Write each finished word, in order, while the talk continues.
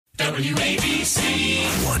WABC.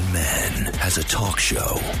 One man has a talk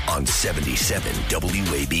show on 77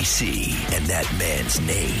 WABC, and that man's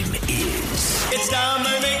name is... It's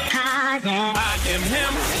Dominic Carter. I am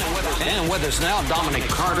him. And with us now, Dominic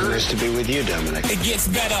Carter. Nice to be with you, Dominic. It gets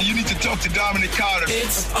better. You need to talk to Dominic Carter.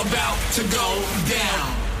 It's about to go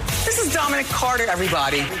down. This is Dominic Carter,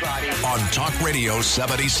 everybody. On Talk Radio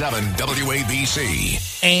 77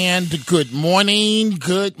 WABC. And good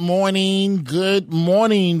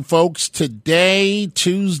morning, folks. Today,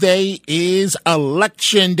 Tuesday, is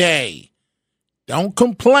Election Day. Don't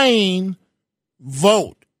complain.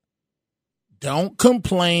 Vote. Don't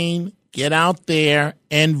complain. Get out there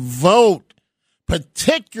and vote,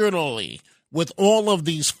 particularly with all of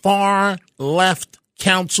these far left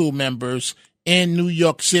council members in New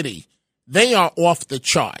York City. They are off the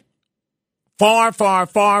chart. Far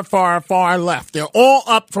left. They're all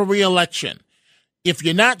up for re-election. If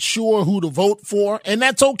you're not sure who to vote for, and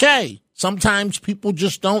that's okay. Sometimes people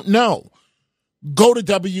just don't know. Go to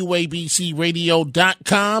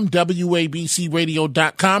WABCRadio.com,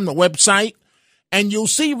 WABCRadio.com, the website, and you'll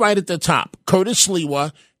see right at the top, Curtis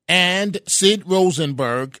Sliwa and Sid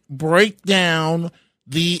Rosenberg break down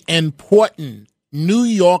the important New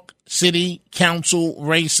York City Council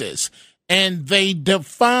races. And they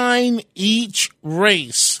define each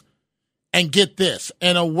race, and get this,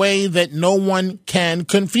 in a way that no one can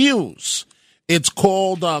confuse. It's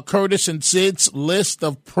called Curtis and Sid's list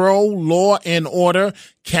of pro-law and order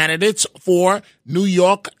candidates for New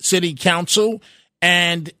York City Council.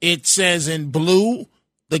 And it says in blue,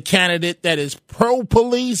 the candidate that is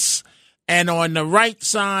pro-police. And on the right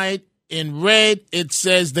side, in red, it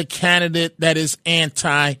says the candidate that is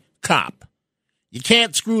anti-cop. You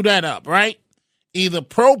can't screw that up, right? Either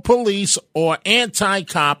pro-police or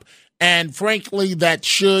anti-cop, and frankly, that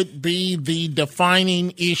should be the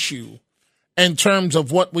defining issue in terms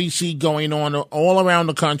of what we see going on all around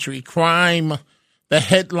the country, crime, the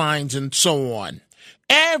headlines, and so on.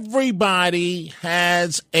 Everybody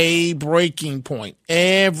has a breaking point.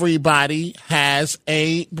 Everybody has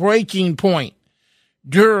a breaking point.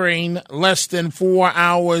 During less than 4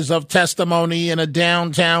 hours of testimony in a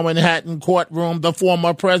downtown Manhattan courtroom, the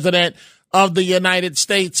former president of the United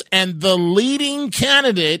States and the leading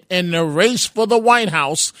candidate in the race for the White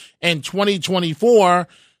House in 2024,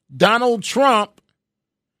 Donald Trump,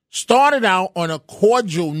 started out on a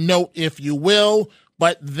cordial note, if you will,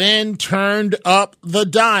 but then turned up the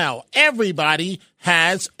dial. Everybody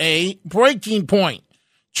has a breaking point.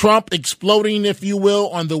 Trump exploding, if you will,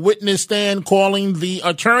 on the witness stand, calling the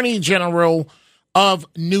Attorney General of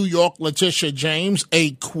New York, Letitia James,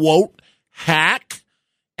 a, quote, hack,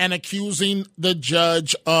 and accusing the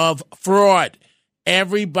judge of fraud.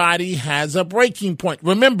 Everybody has a breaking point.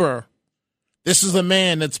 Remember, this is a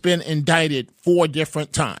man that's been indicted 4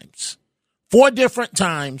 different times. 4 different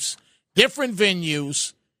times, different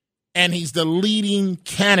venues, and he's the leading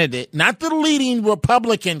candidate, not the leading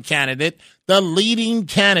Republican candidate, the leading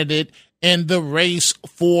candidate in the race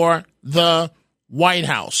for the White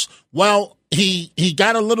House. Well, he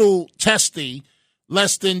got a little testy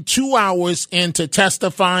less than 2 hours into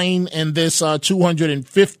testifying in this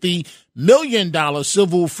 $250 million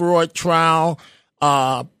civil fraud trial,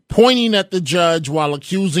 pointing at the judge while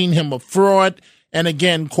accusing him of fraud, and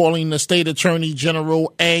again calling the state attorney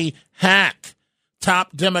general a hack.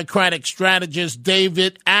 Top Democratic strategist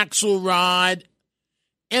David Axelrod,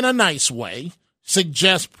 in a nice way,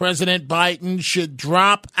 suggests President Biden should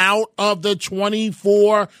drop out of the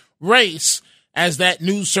 24 race, as that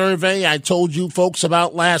new survey I told you folks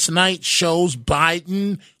about last night shows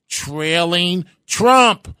Biden trailing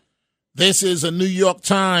Trump. This is a New York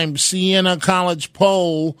Times Siena College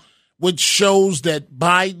poll which shows that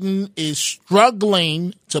Biden is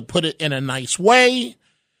struggling, to put it in a nice way,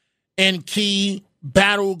 in key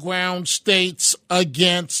battleground states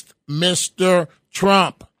against Mr.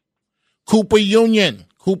 Trump. Cooper Union,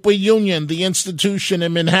 the institution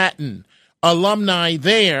in Manhattan, alumni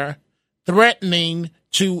there threatening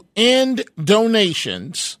to end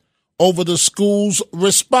donations over the school's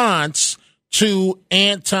response to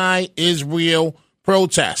anti-Israel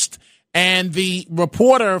protest. And the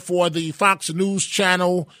reporter for the Fox News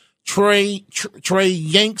channel, Trey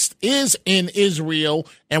Yangst, is in Israel,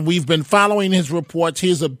 and we've been following his reports.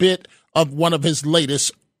 Here's a bit of one of his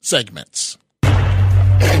latest segments.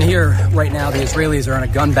 And here, right now, the Israelis are in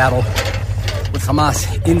a gun battle with Hamas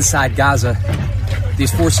inside Gaza.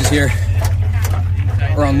 These forces here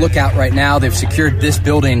are on lookout right now. They've secured this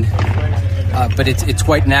building, but it's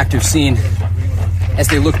quite an active scene as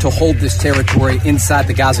they look to hold this territory inside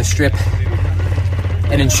the Gaza Strip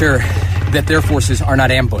and ensure that their forces are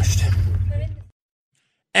not ambushed.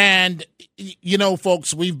 And, you know,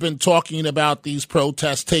 folks, we've been talking about these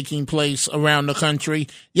protests taking place around the country.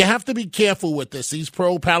 You have to be careful with this, these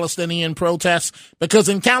pro-Palestinian protests, because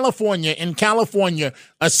in California,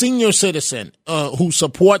 a senior citizen who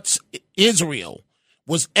supports Israel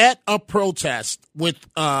was at a protest with,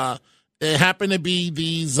 it happened to be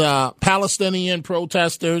these Palestinian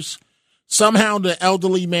protesters. Somehow the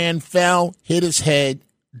elderly man fell, hit his head,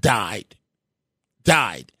 died.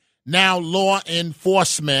 Now law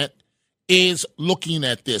enforcement is looking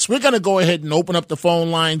at this. We're going to go ahead and open up the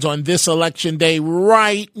phone lines on this election day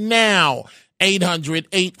right now.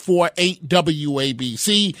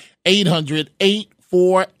 800-848-WABC,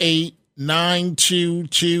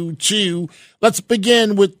 800-848-9222. Let's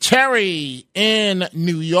begin with Terry in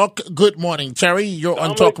New York. Good morning, Terry. You're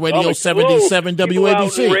on Talk Radio 77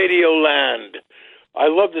 WABC. Radio land. I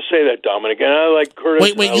love to say that, Dominic, and I like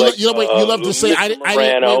Curtis. You love to say.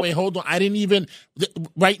 Wait, hold on. I didn't even.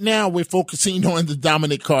 Right now, we're focusing on the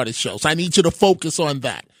Dominic Carter show, so I need you to focus on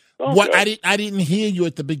that. Okay. I didn't hear you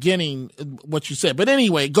at the beginning what you said, but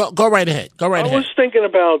anyway, go right ahead. I was thinking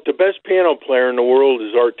about the best piano player in the world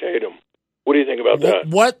is Art Tatum. What do you think about that?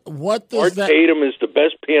 What does Art that? Tatum is the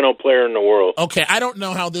best piano player in the world. Okay, I don't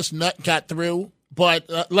know how this nut got through. But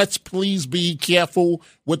let's please be careful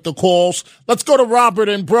with the calls. Let's go to Robert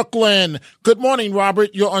in Brooklyn. Good morning,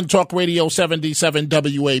 Robert. You're on Talk Radio 77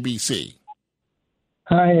 WABC.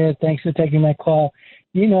 Hi, thanks for taking my call.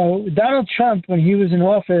 You know, Donald Trump, when he was in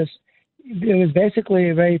office, it was basically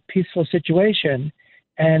a very peaceful situation,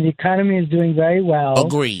 and the economy is doing very well.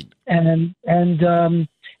 Agreed. And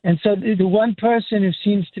so the one person who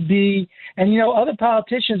seems to be, and you know, other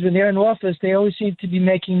politicians when they're in office, they always seem to be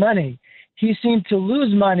making money. He seemed to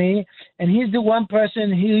lose money, and he's the one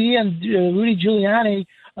person, he and Rudy Giuliani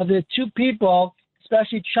are the two people,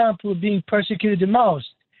 especially Trump, who are being persecuted the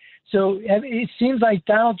most. So it seems like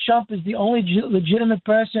Donald Trump is the only legitimate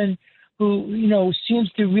person who, you know,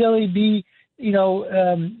 seems to really be, you know,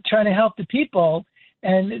 trying to help the people,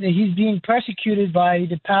 and he's being persecuted by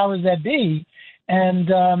the powers that be. And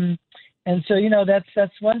so, you know,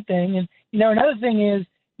 that's one thing. And, you know, another thing is,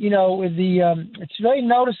 you know, with it's very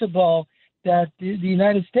noticeable that the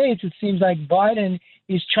United States, it seems like Biden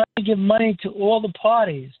is trying to give money to all the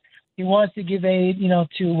parties. He wants to give aid, you know,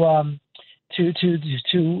 to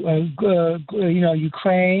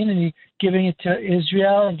Ukraine, and he's giving it to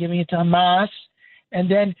Israel and giving it to Hamas. And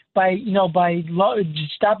then by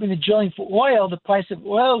stopping the drilling for oil, the price of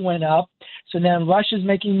oil went up. So now Russia's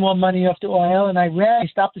making more money off the oil, and Iran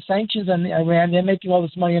stopped the sanctions on Iran. They're making all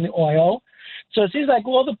this money on the oil. So it seems like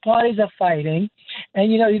all the parties are fighting. And,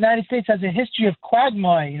 you know, the United States has a history of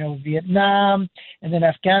quagmire, you know, Vietnam and then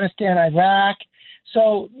Afghanistan, Iraq.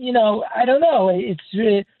 So, you know, I don't know. It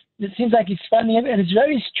seems like he's funding it. And it's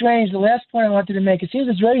very strange. The last point I wanted to make, it seems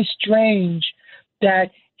it's very strange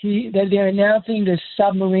that they're announcing this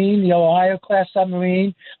submarine, the Ohio-class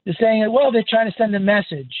submarine. They're saying, well, they're trying to send a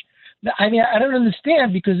message. I mean, I don't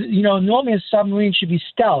understand because, you know, normally a submarine should be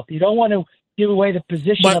stealth. You don't want to give away the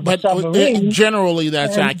position of the submarine. Generally,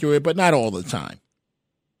 that's accurate, but not all the time,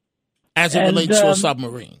 as it relates to a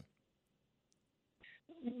submarine.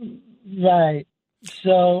 Right.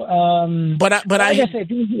 So, I hear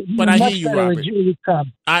you, Robert.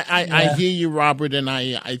 I hear you, Robert, and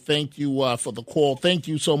I thank you for the call. Thank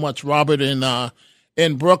you so much, Robert,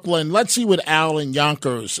 in Brooklyn. Let's see what Al in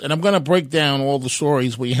Yonkers, and I'm going to break down all the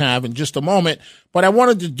stories we have in just a moment, but I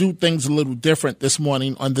wanted to do things a little different this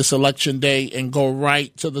morning on this election day and go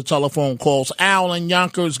right to the telephone calls. Al in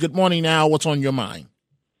Yonkers, good morning, Al. What's on your mind?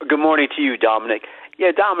 Good morning to you, Dominic.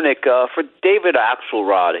 Yeah, Dominic, for David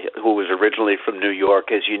Axelrod, who was originally from New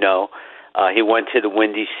York, as you know, he went to the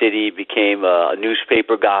Windy City, became a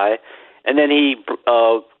newspaper guy, and then he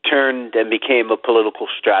turned and became a political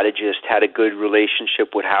strategist, had a good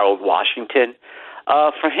relationship with Harold Washington.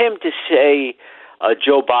 For him to say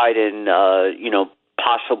Joe Biden,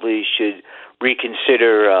 possibly should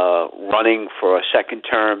reconsider running for a second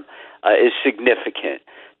term is significant.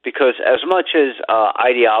 Because as much as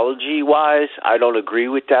ideology-wise, I don't agree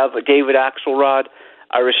with David Axelrod,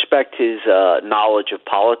 I respect his knowledge of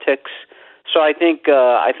politics. So I think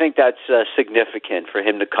that's significant for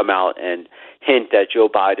him to come out and hint that Joe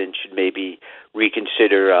Biden should maybe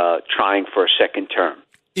reconsider trying for a second term.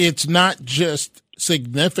 It's not just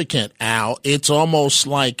significant, Al. It's almost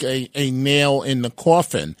like a nail in the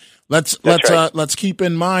coffin. Let's keep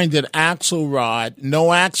in mind that no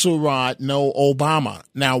Axelrod, no Obama.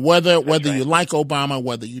 Now, whether you like Obama,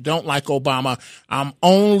 whether you don't like Obama, I'm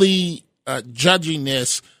only judging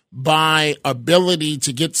this by ability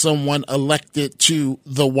to get someone elected to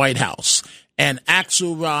the White House. And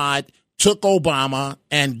Axelrod took Obama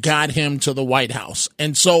and got him to the White House.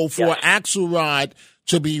 And so for Axelrod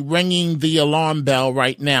to be ringing the alarm bell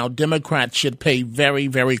right now, Democrats should pay very,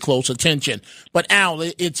 very close attention. But, Al,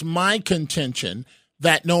 it's my contention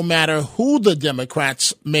that no matter who the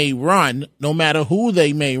Democrats may run, no matter who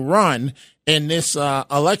they may run in this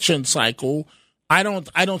election cycle, I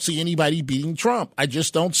don't see anybody beating Trump. I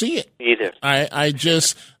just don't see it either. I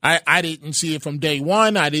didn't see it from day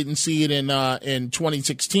one. I didn't see it in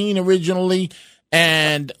 2016 originally,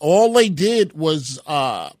 and all they did was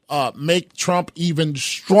make Trump even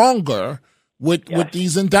stronger with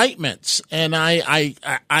these indictments. And I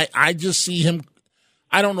just see him.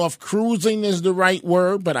 I don't know if cruising is the right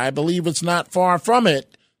word, but I believe it's not far from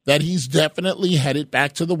it that he's definitely headed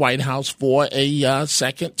back to the White House for a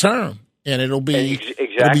second term. And it'll be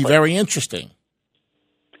very interesting.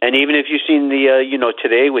 And even if you've seen the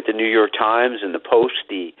today with the New York Times and the Post,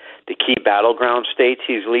 the key battleground states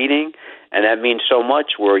he's leading, and that means so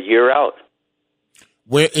much. We're a year out.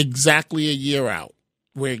 We're exactly a year out.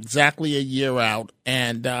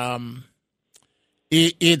 And I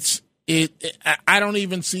don't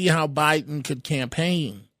even see how Biden could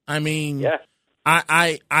campaign. I mean,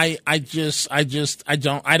 I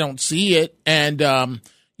don't see it. And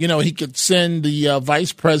he could send the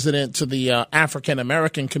vice president to the African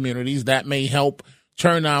American communities. That may help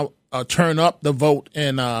turn up the vote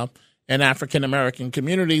in African American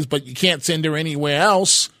communities. But you can't send her anywhere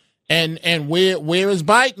else. And where is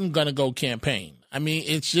Biden going to go campaign? I mean,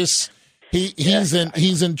 it's just he's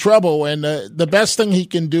in trouble. And the best thing he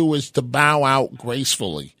can do is to bow out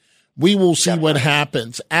gracefully. We will see what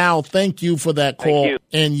happens. Al, thank you for that call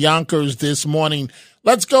in Yonkers this morning.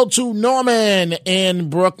 Let's go to Norman in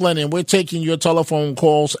Brooklyn, and we're taking your telephone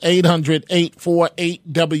calls,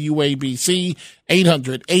 800-848-WABC,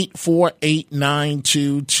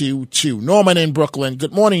 800-848-9222. Norman in Brooklyn.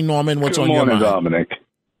 Good morning, Norman. What's on your mind? Good morning, Dominic.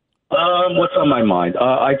 What's on my mind?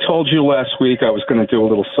 I told you last week I was going to do a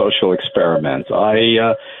little social experiment.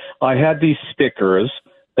 I had these stickers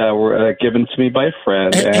that were given to me by a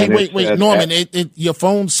friend. Hey, wait, Norman, your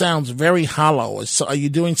phone sounds very hollow. Are you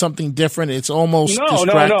doing something different? It's almost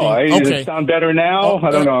distracting. No. Does it sound better now? I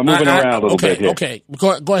don't know. I'm moving around a little bit here. Okay,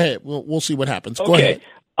 go ahead. We'll see what happens. Go ahead.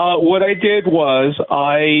 What I did was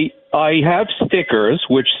I have stickers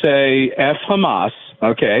which say F Hamas,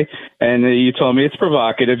 okay? And you told me it's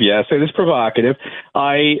provocative. Yes, it is provocative.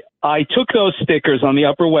 I took those stickers on the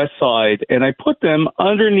Upper West Side and I put them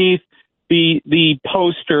underneath the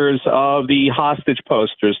posters of the hostage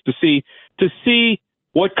posters to see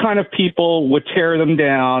what kind of people would tear them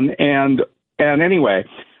down. And anyway,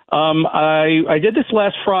 I did this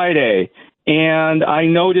last Friday, and I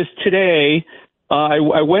noticed today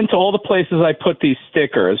I went to all the places I put these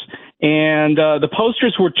stickers, and the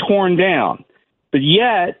posters were torn down. But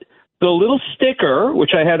yet the little sticker,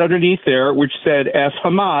 which I had underneath there, which said F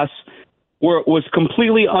Hamas, was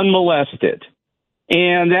completely unmolested.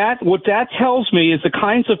 And what that tells me is the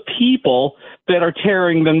kinds of people that are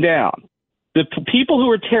tearing them down. The people who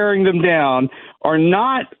are tearing them down are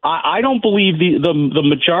not, I don't believe the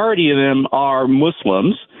majority of them are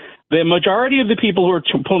Muslims. The majority of the people who are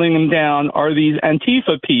pulling them down are these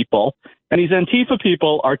Antifa people. And these Antifa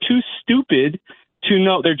people are too stupid to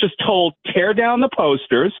know. They're just told, tear down the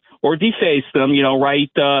posters or deface them,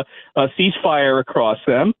 write ceasefire across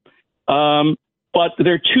them. But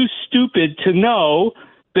they're too stupid to know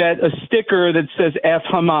that a sticker that says F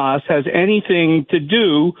Hamas has anything to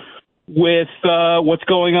do with what's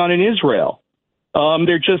going on in Israel.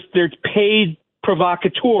 They're paid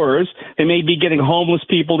provocateurs. They may be getting homeless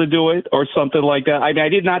people to do it or something like that. I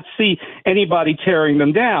did not see anybody tearing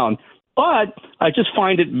them down, but I just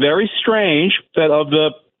find it very strange that of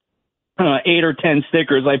the 8 or 10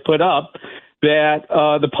 stickers I put up, that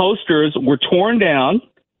the posters were torn down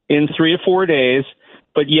in 3 or 4 days,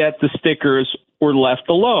 but yet the stickers were left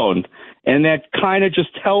alone. And that kind of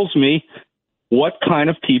just tells me what kind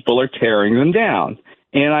of people are tearing them down.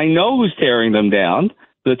 And I know who's tearing them down,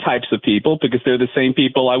 the types of people, because they're the same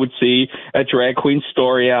people I would see at drag queen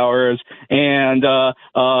story hours and, open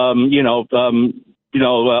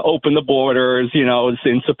the borders,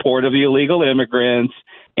 in support of the illegal immigrants.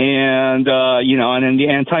 And, and in the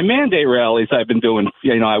anti-mandate rallies I've been doing,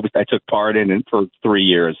 I took part in it for 3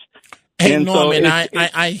 years. Hey, and Norman,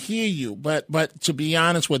 I hear you, but to be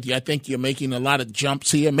honest with you, I think you're making a lot of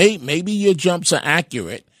jumps here. Maybe your jumps are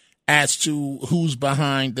accurate as to who's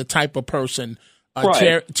behind the type of person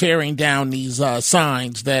tearing down these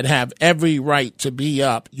signs that have every right to be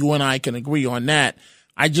up. You and I can agree on that.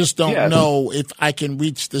 I just don't know if I can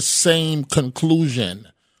reach the same conclusion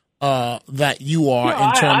that you are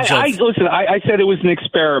in terms of. Listen, I said it was an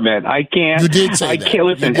experiment. I can't. You did say that. I can't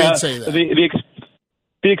listen. You did say that.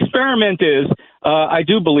 The experiment is. I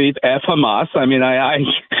do believe F Hamas. I mean, I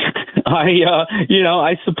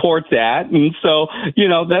support that, and so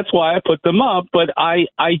that's why I put them up. But I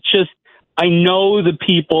know the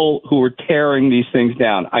people who are tearing these things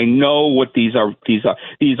down. I know what these are. These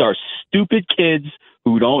are stupid kids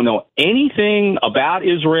who don't know anything about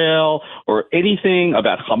Israel or anything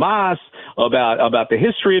about Hamas, about the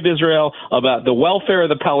history of Israel, about the welfare of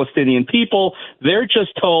the Palestinian people. They're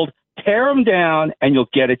just told, tear them down and you'll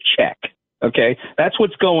get a check. Okay, that's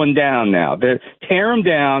what's going down now. They tear them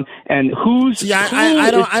down, and who's? See, I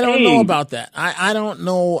don't know about that. I don't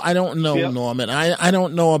know. Yep. Norman. I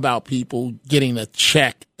don't know about people getting a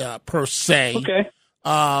check per se. Okay.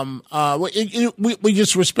 We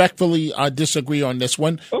just respectfully disagree on this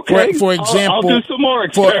one. Okay. For example, I'll do some more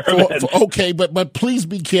experiments. Okay, but please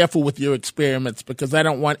be careful with your experiments because I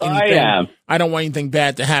don't want anything. I don't want anything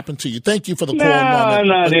bad to happen to you. Thank you for the call,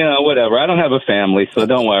 Norman. No, whatever. I don't have a family, so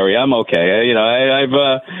don't worry. I'm okay.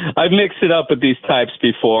 I've mixed it up with these types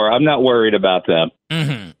before. I'm not worried about them.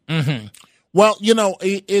 Mm-hmm. Mm-hmm. Well,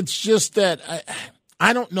 it's just that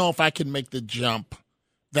I don't know if I can make the jump.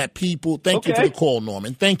 That people, thank you for the call,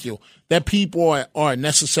 Norman. Thank you. That people are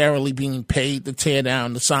necessarily being paid to tear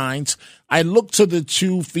down the signs. I looked to the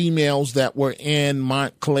two females that were in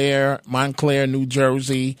Montclair, New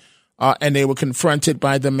Jersey, and they were confronted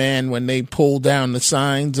by the man when they pulled down the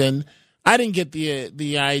signs. And I didn't get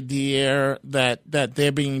the idea that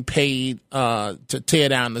they're being paid to tear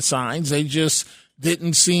down the signs. They just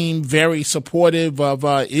didn't seem very supportive of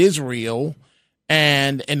Israel.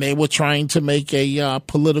 And they were trying to make a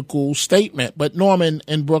political statement. But Norman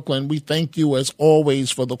in Brooklyn, we thank you as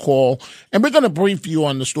always for the call. And we're going to brief you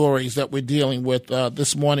on the stories that we're dealing with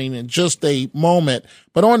this morning in just a moment.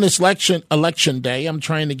 But on this election day, I'm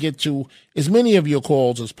trying to get to as many of your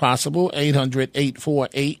calls as possible.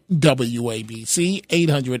 800-848-WABC,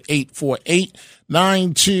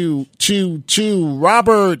 800-848-9222.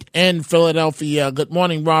 Robert in Philadelphia. Good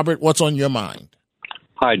morning, Robert. What's on your mind?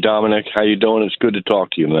 Hi, Dominic. How you doing? It's good to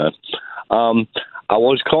talk to you, man. I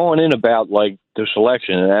was calling in about, this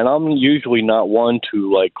election, and I'm usually not one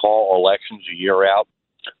to, call elections a year out.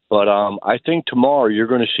 But I think tomorrow you're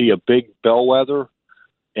going to see a big bellwether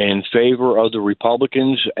in favor of the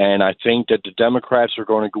Republicans, and I think that the Democrats are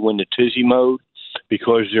going to go into tizzy mode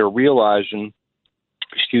because they're realizing,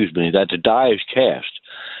 that the die is cast.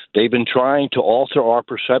 They've been trying to alter our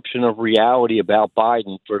perception of reality about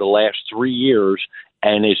Biden for the last 3 years,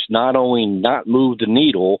 and it's not only not moved the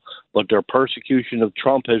needle, but their persecution of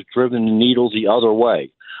Trump has driven the needle the other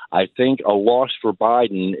way. I think a loss for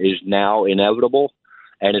Biden is now inevitable,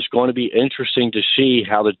 and it's going to be interesting to see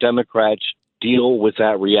how the Democrats deal with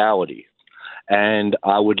that reality. And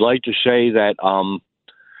I would like to say that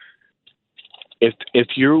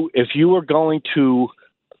if you are going to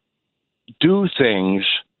do things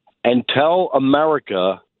and tell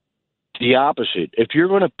America the opposite. If you're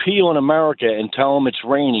going to pee on America and tell them it's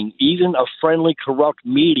raining, even a friendly, corrupt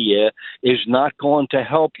media is not going to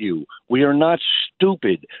help you. We are not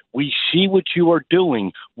stupid. We see what you are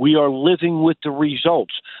doing. We are living with the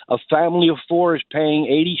results. A family of four is paying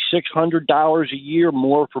 $8,600 a year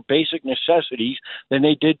more for basic necessities than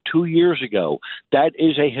they did 2 years ago. That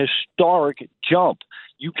is a historic jump.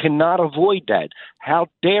 You cannot avoid that. How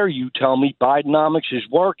dare you tell me Bidenomics is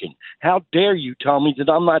working? How dare you tell me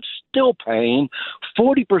that I'm not still paying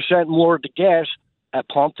 40% more at the gas at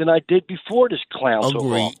pump than I did before this clown took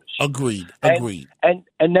office? Agreed. And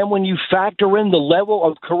then when you factor in the level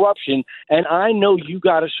of corruption, and I know you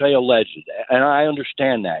got to say alleged, and I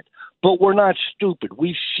understand that, but we're not stupid.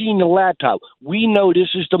 We've seen the laptop. We know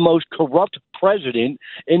this is the most corrupt president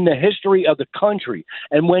in the history of the country.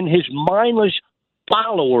 And when his mindless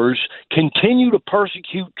followers continue to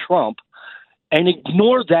persecute Trump and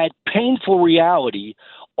ignore that painful reality,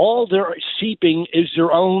 all they're seeping is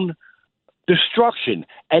their own destruction.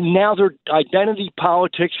 And now their identity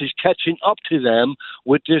politics is catching up to them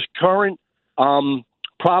with this current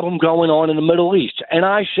problem going on in the Middle East. And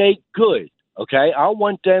I say good, okay? I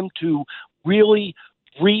want them to really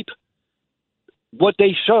reap what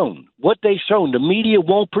they sown. The media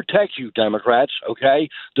won't protect you, Democrats, okay?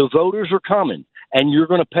 The voters are coming. And you're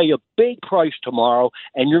going to pay a big price tomorrow,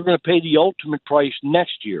 and you're going to pay the ultimate price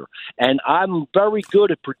next year. And I'm very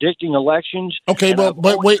good at predicting elections. Okay, but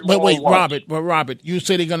wait, Robert. But Robert, you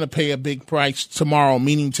say they're going to pay a big price tomorrow,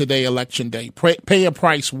 meaning today, election day. Pay a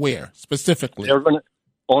price where specifically? They're going to.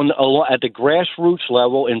 at the grassroots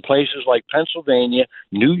level in places like Pennsylvania,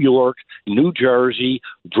 New York, New Jersey,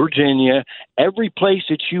 Virginia. Every place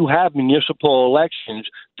that you have municipal elections,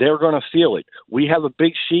 they're going to feel it. We have a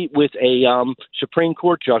big seat with a Supreme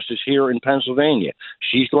Court justice here in Pennsylvania.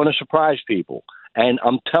 She's going to surprise people. And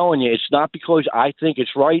I'm telling you, it's not because I think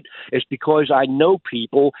it's right. It's because I know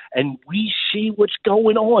people, and we see what's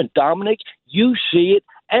going on. Dominic, you see it.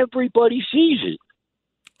 Everybody sees it.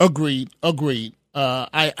 Agreed.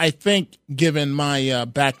 I think, given my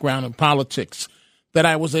background in politics, that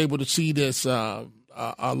I was able to see this a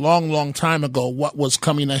long time ago, what was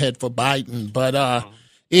coming ahead for Biden. But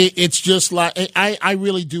it's just like I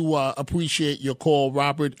really do appreciate your call,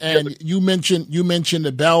 Robert. And you mentioned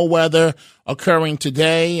the bellwether occurring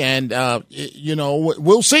today, and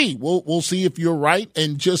we'll see. We'll see if you're right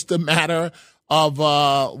in just a matter of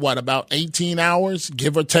about 18 hours,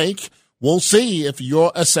 give or take. We'll see if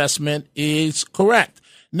your assessment is correct.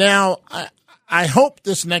 Now, I hope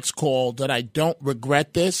this next call that I don't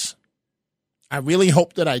regret this. I really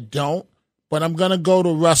hope that I don't. But I'm going to go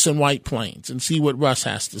to Russ in White Plains and see what Russ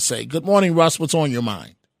has to say. Good morning, Russ. What's on your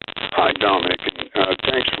mind? Hi, Dominic.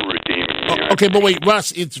 Thanks for redeeming me. Okay, but wait,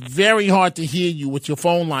 Russ, it's very hard to hear you with your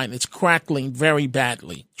phone line. It's crackling very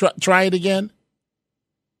badly. Try it again.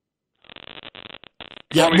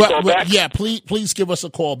 Yeah, please give us a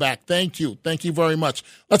call back. Thank you very much.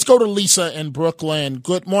 Let's go to Lisa in Brooklyn.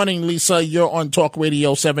 Good morning, Lisa. You're on Talk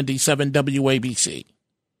Radio 77 WABC.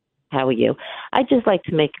 How are you? I'd just like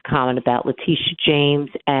to make a comment about Letitia James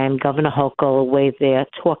and Governor Hochul, where they're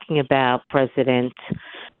talking about President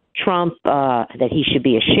Trump, that he should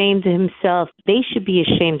be ashamed of himself. They should be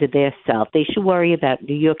ashamed of theirself. They should worry about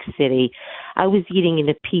New York City. I was eating in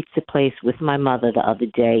a pizza place with my mother the other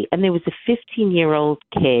day, and there was a 15-year-old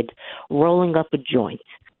kid rolling up a joint,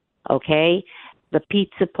 okay? The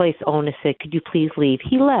pizza place owner said, "Could you please leave?"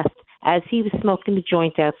 He left. As he was smoking the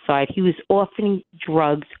joint outside, he was offering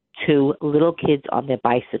drugs to little kids on their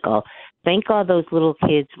bicycle. Thank God those little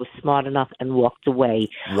kids were smart enough and walked away.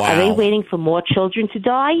 Wow. Are they waiting for more children to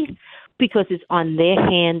die? Because it's on their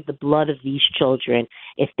hand, the blood of these children,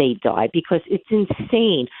 if they die. Because it's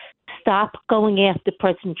insane. Stop going after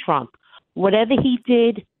President Trump. Whatever he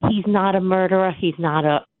did, he's not a murderer. He's not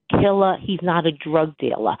a killer. He's not a drug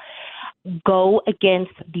dealer. Go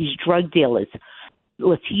against these drug dealers.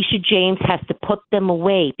 Letitia James has to put them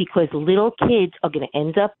away because little kids are going to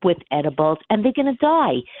end up with edibles and they're going to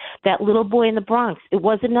die. That little boy in the Bronx, it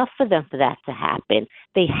was enough for them for that to happen.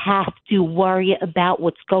 They have to worry about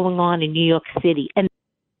what's going on in New York City. And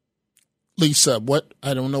Lisa,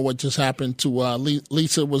 I don't know what just happened to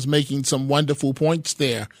Lisa was making some wonderful points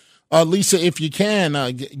there. Lisa, if you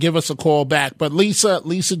can, give us a call back. But Lisa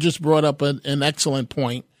just brought up an excellent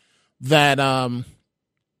point that,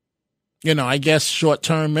 I guess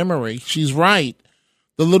short-term memory. She's right.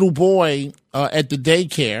 The little boy at the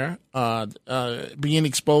daycare being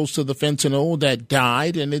exposed to the fentanyl that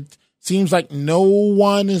died, and it seems like no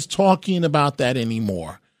one is talking about that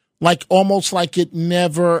anymore. Almost like it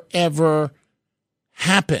never, ever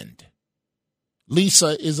happened.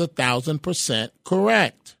 Lisa is 1,000%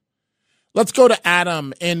 correct. Let's go to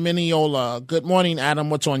Adam in Mineola. Good morning,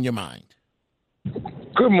 Adam. What's on your mind?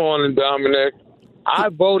 Good morning, Dominic. I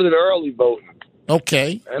voted early voting.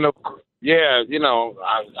 Okay. And, I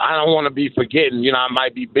don't want to be forgetting. I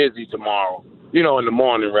might be busy tomorrow, in the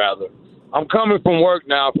morning, rather. I'm coming from work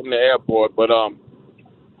now from the airport, but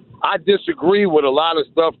I disagree with a lot of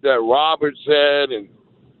stuff that Robert said. And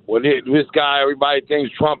with this guy, everybody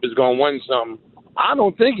thinks Trump is going to win something. I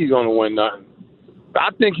don't think he's going to win nothing.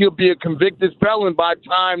 I think he'll be a convicted felon by the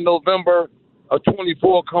time November of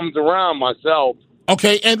 24 comes around myself.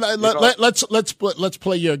 Okay, and let's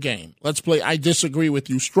play your game. I disagree with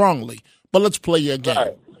you strongly, but let's play your game.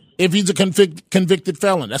 Right. If he's a convicted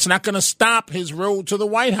felon, that's not going to stop his road to the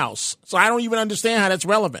White House. So I don't even understand how that's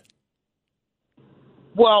relevant.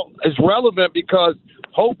 Well, it's relevant because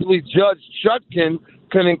hopefully Judge Chutkan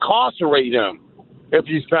can incarcerate him if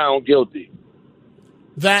he's found guilty.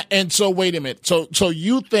 So wait a minute. So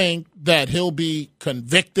you think that he'll be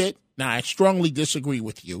convicted? Now, I strongly disagree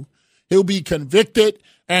with you. He'll be convicted,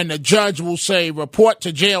 and the judge will say, report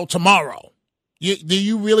to jail tomorrow. Do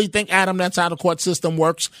you really think, Adam, that's how the court system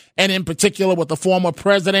works, and in particular with the former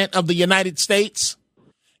president of the United States?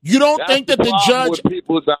 You don't think that the judge,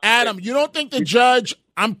 Adam, you don't think the judge,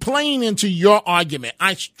 I'm playing into your argument.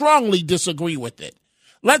 I strongly disagree with it.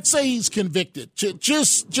 Let's say he's convicted,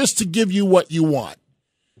 just to give you what you want.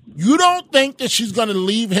 You don't think that she's going to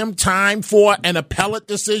leave him time for an appellate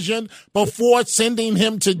decision before sending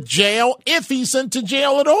him to jail, if he's sent to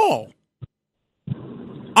jail at all?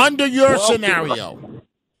 Under your scenario.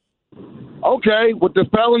 Okay, with the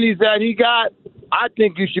felonies that he got, I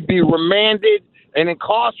think you should be remanded and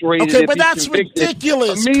incarcerated. Okay, if but he's that's convicted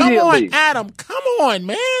ridiculous. Come immediately. on, Adam. Come on,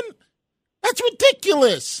 man. That's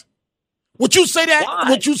ridiculous. Would you say that? Why?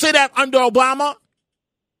 Would you say that under Obama?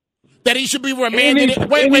 That he should be remanded?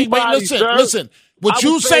 Wait. Anybody, Listen. Would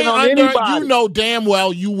you say under? Anybody. You know damn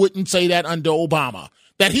well you wouldn't say that under Obama.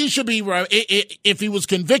 That he should be, if he was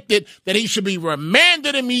convicted, that he should be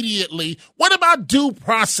remanded immediately. What about due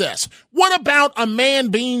process? What about a man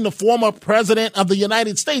being the former president of the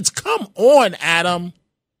United States? Come on, Adam.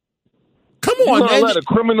 Come on, man. Let a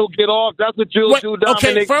criminal get off? That's what you'll do, Dominic.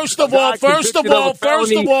 Okay, first of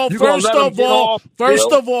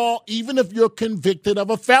all, even if you're convicted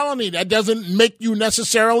of a felony, that doesn't make you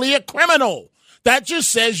necessarily a criminal. That just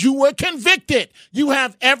says you were convicted. You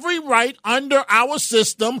have every right under our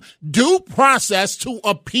system, due process, to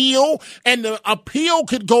appeal, and the appeal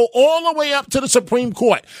could go all the way up to the Supreme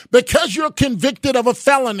Court. Because you're convicted of a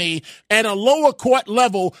felony at a lower court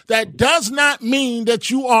level, that does not mean that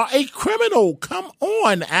you are a criminal. Come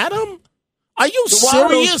on, Adam. Are you serious? Why are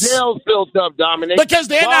those jails built up, Dominic? Because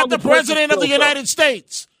they're not the president of the United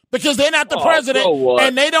States. Because they're not the president,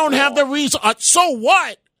 and they don't have the resources. So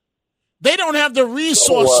what? They don't have the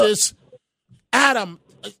resources. Adam,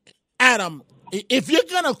 if you're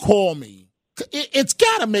going to call me, it's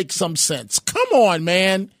got to make some sense. Come on,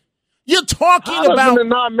 man. You're talking about it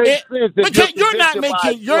not make sense because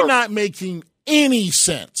you're not making any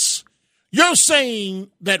sense. You're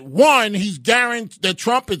saying that one, that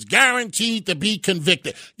Trump is guaranteed to be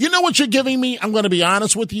convicted. You know what you're giving me? I'm going to be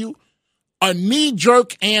honest with you. A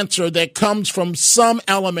knee-jerk answer that comes from some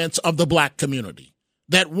elements of the black community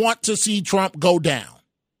that want to see Trump go down.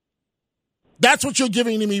 That's what you're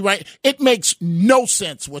giving to me, right? It makes no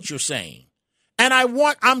sense what you're saying. And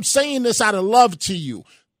I'm saying this out of love to you.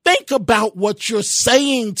 Think about what you're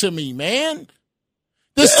saying to me, man.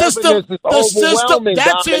 The system, that's Dominic.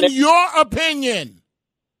 In your opinion.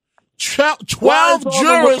 12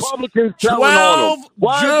 jurors. Why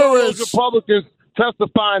are those Republicans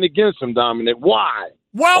testifying against him, Dominic? Why?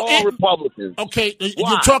 Well, Republicans. Okay,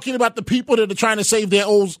 you're talking about the people that are trying to save their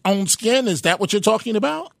own skin. Is that what you're talking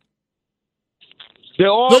about? They're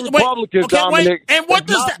all Republicans, Dominic. And what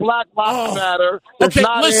does that? Black Lives Matter. Okay,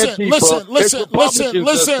 listen.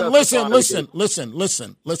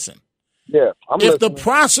 Yeah, if the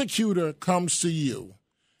prosecutor comes to you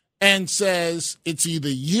and says it's either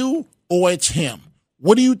you or it's him,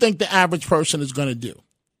 what do you think the average person is going to do?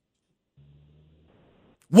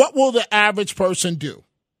 What will the average person do?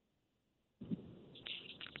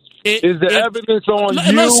 Is the evidence on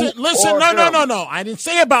you? Listen. No. I didn't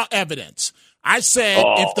say about evidence. I said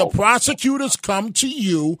if the prosecutors come to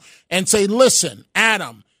you and say, listen,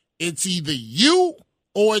 Adam, it's either you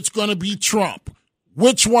or it's going to be Trump.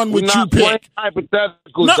 Which one would you pick?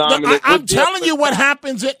 I'm telling you what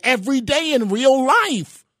happens every day in real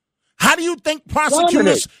life. How do you think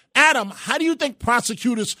prosecutors, Adam,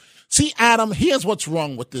 see, Adam, here's what's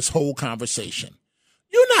wrong with this whole conversation.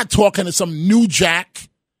 You're not talking to some new jack.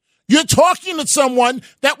 You're talking to someone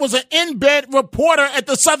that was an in-bed reporter at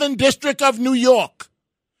the Southern District of New York.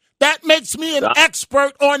 That makes me an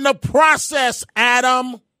expert on the process,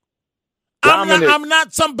 Adam. I'm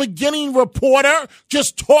not some beginning reporter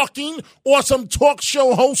just talking or some talk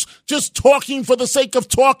show host just talking for the sake of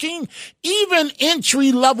talking. Even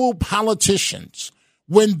entry-level politicians,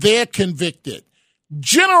 when they're convicted,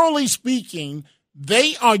 generally speaking,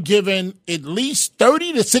 they are given at least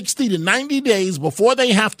 30 to 60 to 90 days before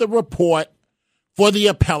they have to report for the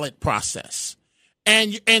appellate process.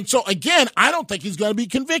 And so, again, I don't think he's going to be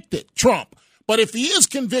convicted, Trump. But if he is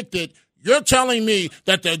convicted, you're telling me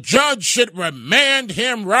that the judge should remand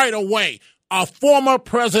him right away, a former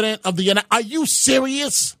president of the United States. Are you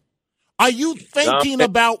serious? Are you thinking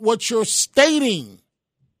about what you're stating?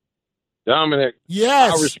 Dominic.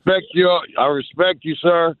 Yes. I respect you,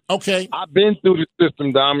 sir. Okay. I've been through the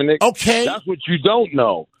system, Dominic. Okay. That's what you don't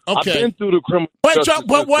know. Okay. I've been through the criminal justice system.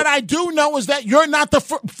 But what I do know is that you're not the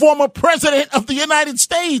former president of the United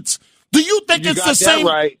States. Do you think it's the same?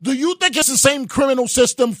 Right. Do you think it's the same criminal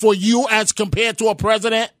system for you as compared to a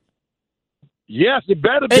president? Yes, it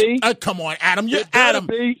better be. Come on, Adam. You're Adam.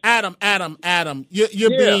 You're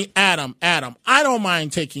being Adam. I don't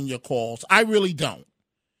mind taking your calls. I really don't.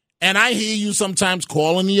 And I hear you sometimes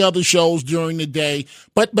calling the other shows during the day.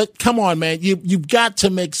 But come on, man. You've got to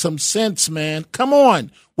make some sense, man. Come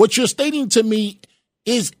on. What you're stating to me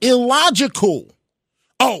is illogical.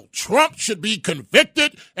 Oh, Trump should be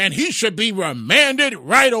convicted and he should be remanded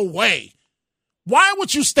right away. Why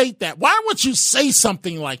would you state that? Why would you say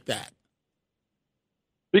something like that?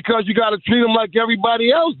 Because you got to treat him like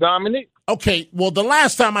everybody else, Dominic. Okay, well, the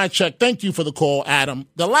last time I checked, thank you for the call, Adam.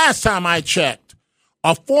 The last time I checked,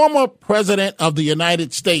 a former president of the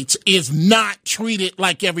United States is not treated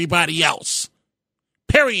like everybody else.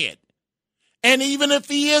 Period. And even if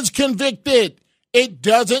he is convicted, it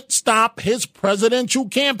doesn't stop his presidential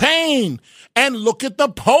campaign. And look at the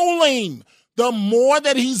polling. The more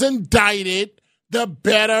that he's indicted, the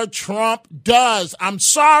better Trump does. I'm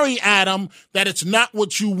sorry, Adam, that it's not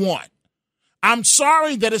what you want. I'm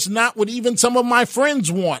sorry that it's not what even some of my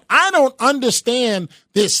friends want. I don't understand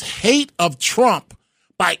this hate of Trump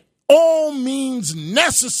by all means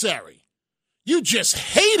necessary. You just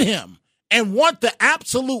hate him and want the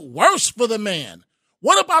absolute worst for the man.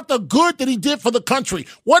 What about the good that he did for the country?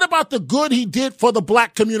 What about the good he did for the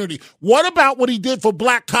black community? What about what he did for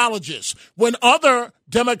black colleges? When other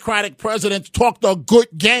Democratic presidents talked a good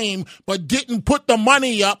game but didn't put the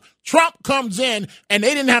money up, Trump comes in and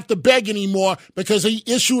they didn't have to beg anymore because he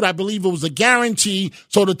issued, I believe it was a guarantee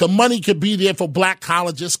so that the money could be there for black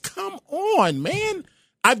colleges. Come on, man.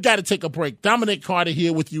 I've got to take a break. Dominic Carter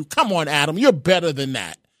here with you. Come on, Adam. You're better than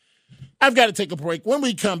that. I've got to take a break. When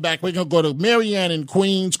we come back, we're going to go to Marianne in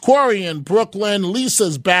Queens, Corey in Brooklyn,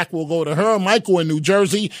 Lisa's back. We'll go to her, Michael in New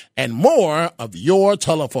Jersey, and more of your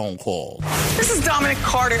telephone calls. This is Dominic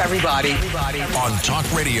Carter, everybody. On Talk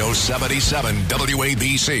Radio 77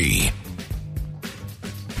 WABC.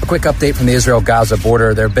 A quick update from the Israel-Gaza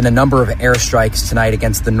border. There have been a number of airstrikes tonight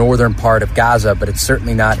against the northern part of Gaza, but it's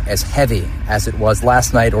certainly not as heavy as it was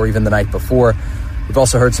last night or even the night before. We've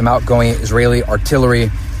also heard some outgoing Israeli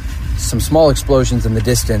artillery, some small explosions in the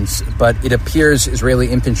distance, but it appears Israeli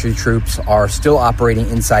infantry troops are still operating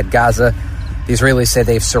inside Gaza. The Israelis say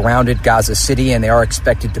they've surrounded Gaza City and they are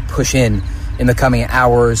expected to push in the coming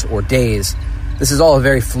hours or days. This is all a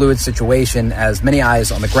very fluid situation as many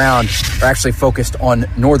eyes on the ground are actually focused on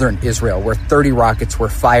northern Israel, where 30 rockets were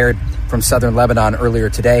fired from southern Lebanon earlier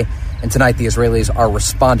today. And tonight the Israelis are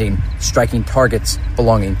responding, striking targets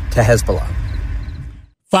belonging to Hezbollah.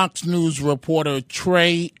 Fox News reporter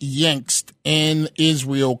Trey Yingst in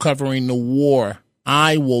Israel covering the war.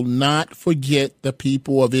 I will not forget the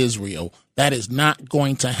people of Israel. That is not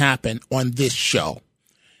going to happen on this show.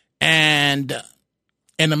 And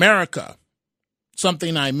in America,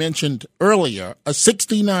 something I mentioned earlier, a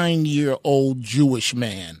 69-year-old Jewish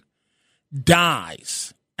man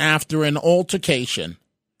dies after an altercation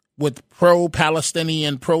with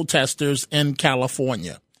pro-Palestinian protesters in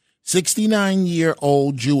California.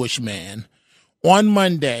 69-year-old Jewish man on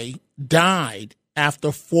Monday died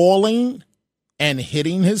after falling and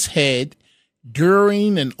hitting his head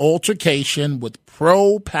during an altercation with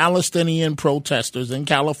pro-Palestinian protesters in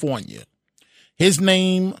California. His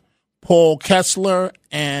name, Paul Kessler,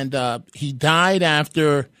 and he died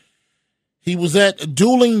after he was at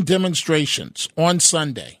dueling demonstrations on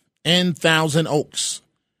Sunday in Thousand Oaks.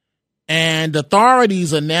 And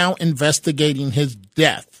authorities are now investigating his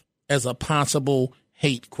death as a possible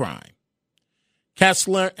hate crime.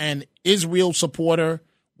 Kessler, an Israel supporter,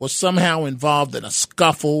 was somehow involved in a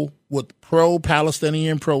scuffle with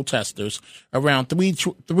pro-Palestinian protesters around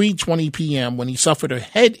 3:20 p.m. when he suffered a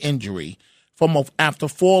head injury after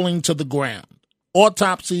falling to the ground.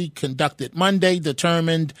 Autopsy conducted Monday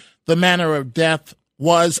determined the manner of death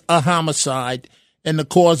was a homicide and the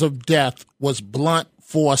cause of death was blunt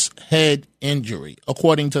force head injury,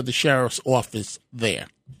 according to the sheriff's office there.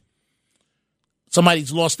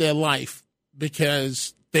 Somebody's lost their life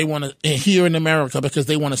because they want to, here in America, because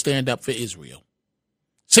they want to stand up for Israel.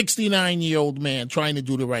 69-year-old man trying to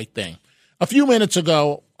do the right thing. A few minutes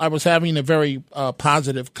ago, I was having a very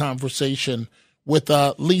positive conversation with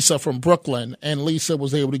Lisa from Brooklyn, and Lisa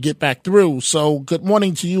was able to get back through. So good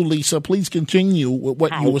morning to you, Lisa. Please continue with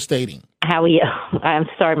what you were stating. How are you? I'm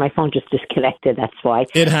sorry, my phone just disconnected. That's why.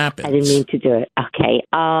 It happens. I didn't mean to do it. Okay.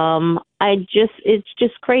 It's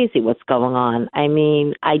just crazy what's going on. I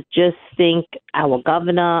mean, I just think our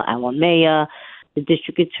governor, our mayor, the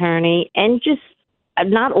district attorney, and just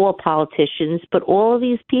not all politicians, but all of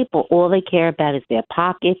these people, all they care about is their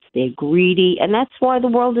pockets. They're greedy, and that's why the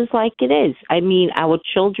world is like it is. I mean, our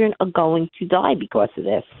children are going to die because of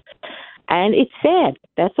this. And it's sad.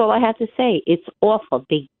 That's all I have to say. It's awful.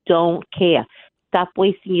 They don't care. Stop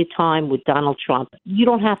wasting your time with Donald Trump. You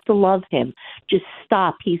don't have to love him. Just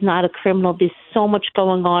stop. He's not a criminal. There's so much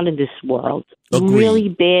going on in this world. Agreed. Really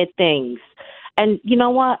bad things. And you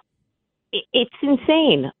know what? It's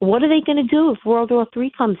insane. What are they going to do if World War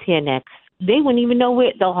III comes here next? They wouldn't even know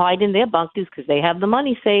where. They'll hide in their bunkers because they have the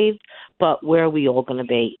money saved. But where are we all going to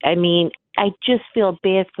be? I mean, I just feel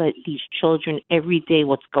bad for these children every day,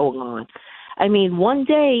 what's going on. I mean, one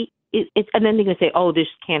day and then they're going to say, oh, this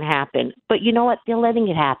can't happen. But you know what? They're letting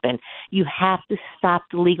it happen. You have to stop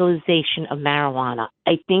the legalization of marijuana.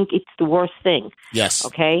 I think it's the worst thing. Yes.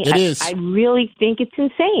 Okay? It is. I really think it's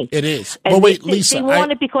insane. It is. And but wait, Lisa. They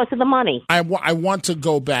want it because of the money. I want to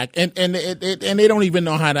go back. And they don't even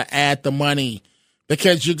know how to add the money,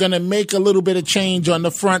 because you're going to make a little bit of change on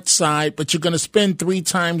the front side, but you're going to spend 3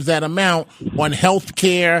 times that amount on health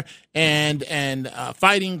care and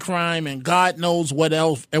fighting crime and God knows what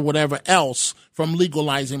else and whatever else from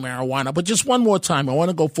legalizing marijuana. But just one more time, I want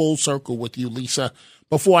to go full circle with you, Lisa,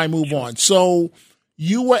 before I move on. So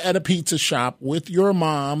you were at a pizza shop with your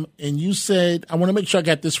mom, and you said, I want to make sure I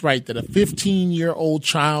got this right, that a 15-year-old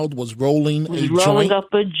child was rolling rolling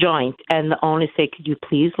up a joint, and the owner said, could you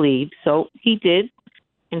please leave? So he did.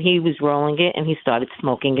 And he was rolling it, and he started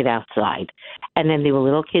smoking it outside. And then there were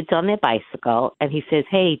little kids on their bicycle, and he says,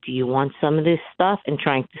 hey, do you want some of this stuff? And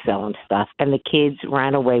trying to sell them stuff. And the kids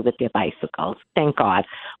ran away with their bicycles, thank God.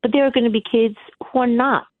 But there are going to be kids who are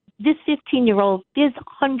not. This 15-year-old, there's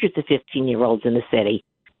hundreds of 15-year-olds in the city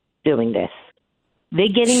doing this. They're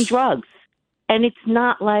getting drugs. And it's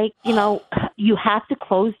not like, you have to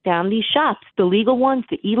close down these shops, the legal ones,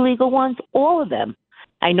 the illegal ones, all of them.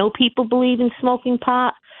 I know people believe in smoking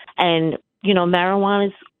pot, and, marijuana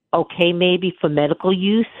is okay maybe for medical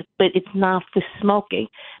use, but it's not for smoking.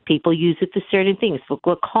 People use it for certain things, for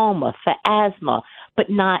glaucoma, for asthma,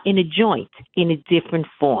 but not in a joint, in a different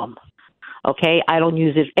form. Okay? I don't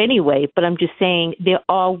use it anyway, but I'm just saying there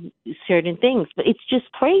are certain things, but it's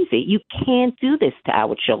just crazy. You can't do this to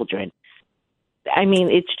our children. I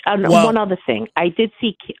mean, one other thing. I did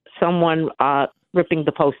see someone ripping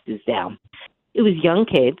the posters down. It was young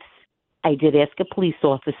kids. I did ask a police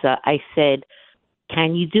officer. I said,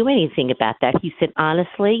 can you do anything about that? He said,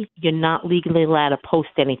 honestly, you're not legally allowed to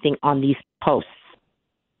post anything on these posts.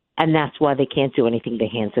 And that's why they can't do anything. Their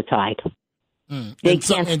hands are tied. They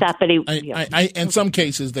can't stop it. In some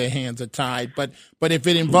cases, their hands are tied. But if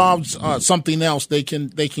it involves something else, they can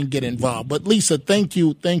get involved. But Lisa, thank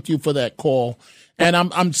you for that call. And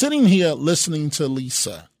I'm sitting here listening to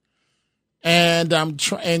Lisa. And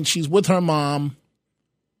and she's with her mom,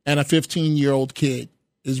 and a 15-year-old kid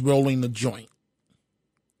is rolling the joint.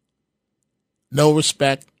 No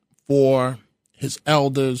respect for his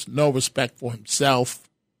elders, no respect for himself.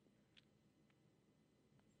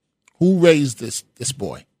 Who raised this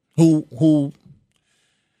boy? Who?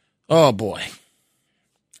 Oh boy,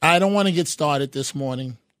 I don't want to get started this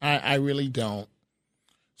morning. I really don't.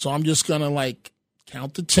 So I'm just gonna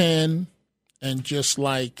count to 10 and just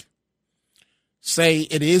say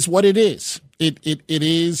it is what it is. It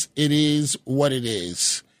is what it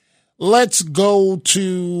is. Let's go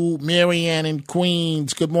to Marianne in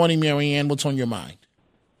Queens. Good morning, Marianne. What's on your mind?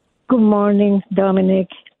 Good morning, Dominic.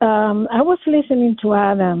 I was listening to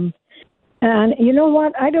Adam, and you know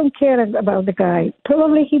what? I don't care about the guy.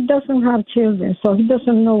 Probably he doesn't have children, so he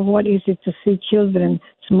doesn't know what is it to see children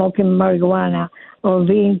smoking marijuana or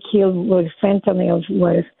being killed with fentanyl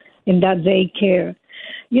in that daycare.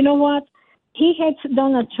 You know what? He hates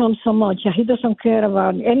Donald Trump so much that he doesn't care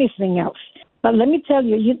about anything else. But let me tell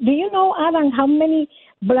you, do you know, Adam, how many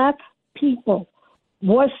black people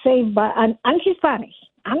were saved by, and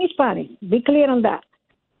Hispanic, be clear on that.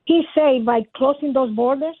 He saved by closing those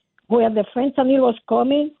borders where the fentanyl was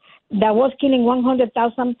coming, that was killing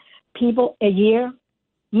 100,000 people a year.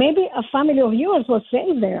 Maybe a family of yours was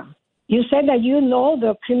saved there. You said that you know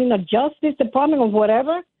the criminal justice department or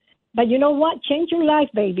whatever. But you know what? Change your life,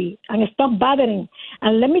 baby, and stop bothering.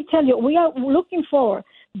 And let me tell you, we are looking for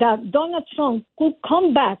that Donald Trump could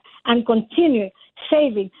come back and continue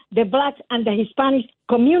saving the blacks and the Hispanic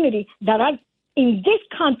community that are in this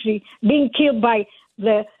country being killed by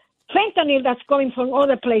the fentanyl that's coming from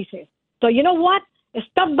other places. So you know what?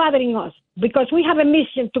 Stop bothering us, because we have a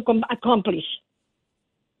mission to accomplish.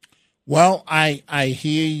 Well, I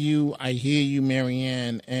hear you,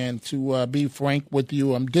 Marianne, and to be frank with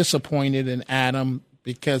you, I'm disappointed in Adam,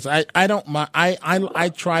 because I don't mind. I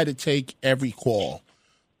try to take every call,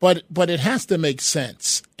 but it has to make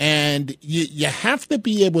sense, and you have to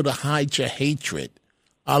be able to hide your hatred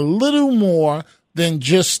a little more than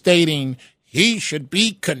just stating he should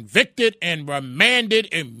be convicted and remanded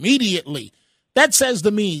immediately. That says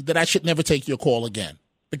to me that I should never take your call again,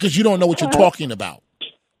 because you don't know what you're talking about.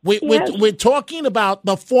 We're talking about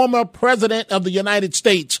the former president of the United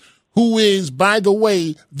States, who is, by the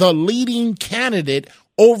way, the leading candidate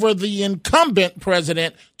over the incumbent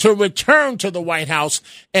president to return to the White House.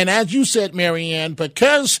 And as you said, Marianne,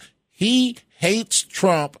 because he hates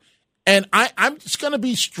Trump, and I'm just going to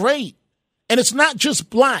be straight, and it's not just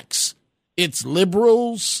blacks, it's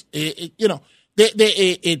liberals,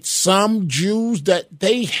 It's some Jews that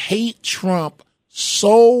they hate Trump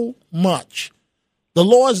so much. The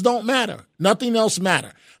laws don't matter. Nothing else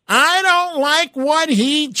matter. I don't like what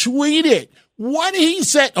he tweeted. What he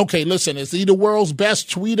said. Okay, listen, is he the world's best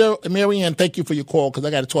tweeter? Marianne, thank you for your call because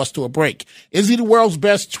I got to toss to a break. Is he the world's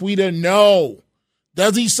best tweeter? No.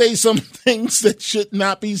 Does he say some things that should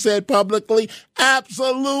not be said publicly?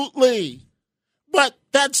 Absolutely. But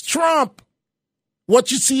that's Trump.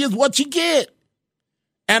 What you see is what you get.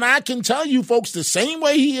 And I can tell you, folks, the same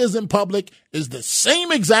way he is in public is the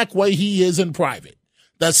same exact way he is in private.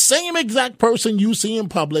 The same exact person you see in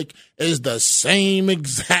public is the same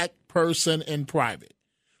exact person in private.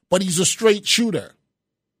 But he's a straight shooter.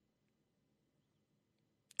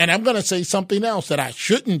 And I'm going to say something else that I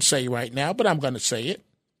shouldn't say right now, but I'm going to say it.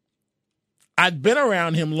 I've been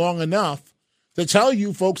around him long enough to tell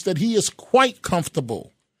you folks that he is quite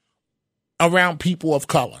comfortable around people of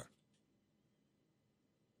color.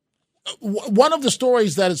 One of the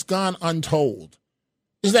stories that has gone untold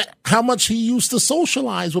is that how much he used to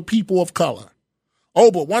socialize with people of color. Oh,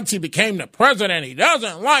 but once he became the president, he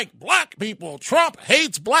doesn't like black people. Trump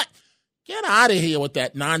hates black. Get out of here with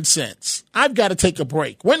that nonsense. I've got to take a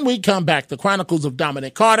break. When we come back, the Chronicles of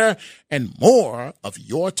Dominic Carter and more of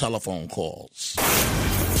your telephone calls.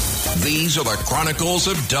 These are the Chronicles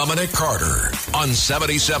of Dominic Carter on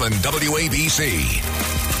 77 WABC.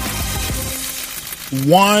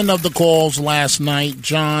 One of the calls last night,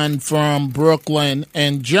 John from Brooklyn,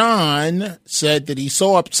 and John said that he's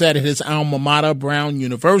so upset at his alma mater, Brown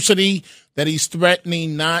University, that he's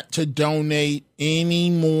threatening not to donate any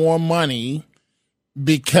more money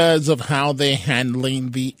because of how they're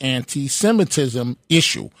handling the anti-Semitism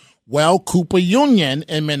issue. Well, Cooper Union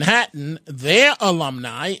in Manhattan, their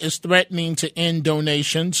alumni is threatening to end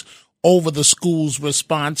donations over the school's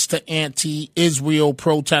response to anti-Israel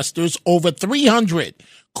protesters. Over 300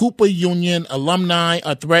 Cooper Union alumni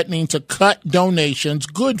are threatening to cut donations,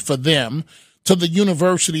 good for them, to the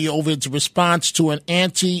university over its response to an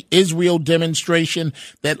anti-Israel demonstration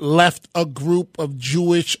that left a group of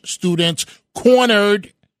Jewish students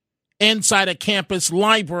cornered inside a campus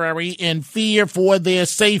library in fear for their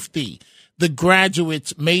safety. The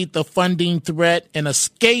graduates made the funding threat in a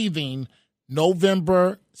scathing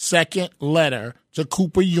November 2nd letter to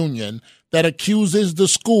Cooper Union that accuses the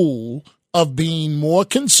school of being more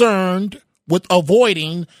concerned with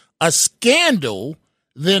avoiding a scandal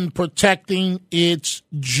than protecting its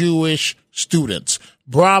Jewish students.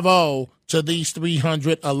 Bravo to these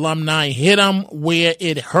 300 alumni. Hit them where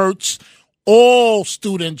it hurts. All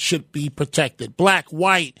students should be protected. Black,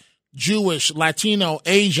 white, Jewish, Latino,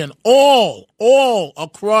 Asian, all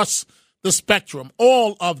across the spectrum,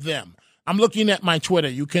 all of them. I'm looking at my Twitter.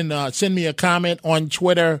 You can send me a comment on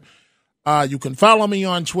Twitter. You can follow me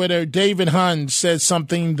on Twitter. David Hunn says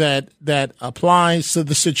something that applies to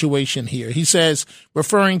the situation here. He says,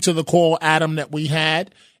 referring to the call, Adam, that we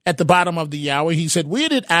had at the bottom of the hour, he said, where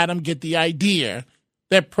did Adam get the idea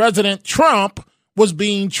that President Trump was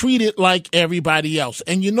being treated like everybody else?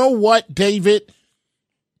 And you know what, David?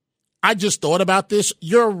 I just thought about this.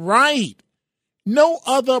 You're right. No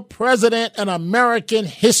other president in American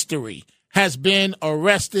history has been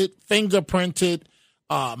arrested, fingerprinted,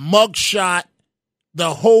 mugshot,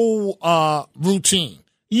 the whole routine.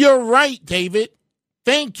 You're right, David.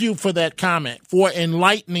 Thank you for that comment, for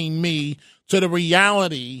enlightening me to the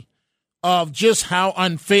reality of just how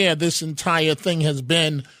unfair this entire thing has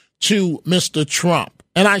been to Mr. Trump.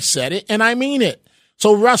 And I said it, and I mean it.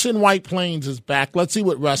 So Russ in White Plains is back. Let's see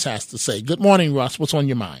what Russ has to say. Good morning, Russ. What's on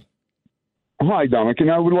your mind? Hi, Dominic,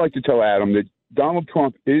 and I would like to tell Adam that Donald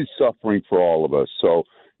Trump is suffering for all of us. So,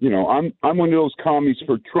 I'm one of those commies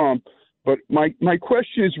for Trump, but my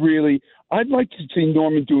question is really, I'd like to see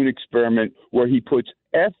Norman do an experiment where he puts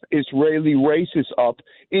Israeli racists up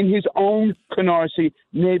in his own Canarsie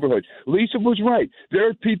neighborhood. Lisa was right. There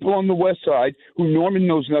are people on the west side who Norman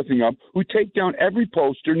knows nothing of who take down every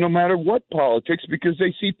poster, no matter what politics, because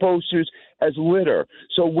they see posters as litter.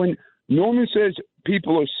 So when Norman says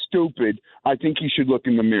people are stupid, I think he should look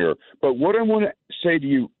in the mirror. But what I want to say to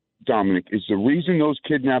you, Dominic, is the reason those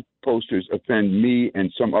kidnap posters offend me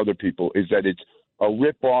and some other people is that it's a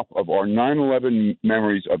rip-off of our 9/11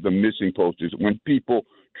 memories of the missing posters when people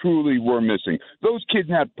truly were missing. Those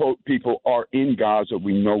kidnapped people are in Gaza.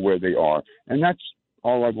 We know where they are. And that's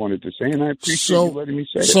all I wanted to say, and I appreciate you letting me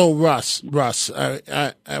say it. So, Russ,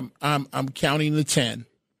 I'm counting to 10.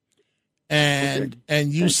 And Okay.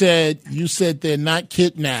 and you said they're not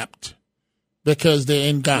kidnapped because they're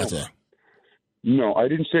in Gaza. No, I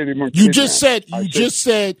didn't say they weren't You kidnapped. just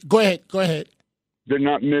said. Go ahead. They're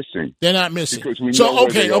not missing. They're not missing. Because we know So where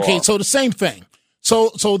they okay. are. So the same thing.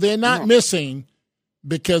 So they're not missing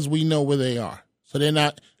because we know where they are. So they're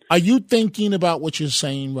not. Are you thinking about what you're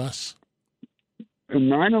saying, Russ?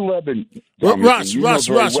 9/11.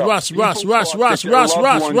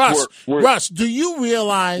 Russ, do you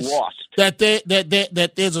realize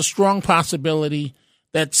that there's a strong possibility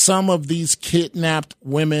that some of these kidnapped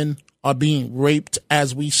women are being raped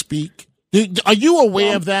as we speak? Are you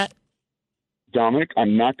aware of that? Dominic,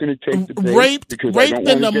 I'm not going to take the bait raped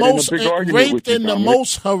in the Dominic.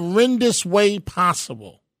 most horrendous way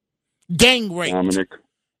possible. Gang rape. Dominic.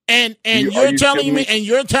 And you're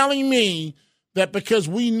telling me that because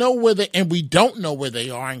we know where and we don't know where they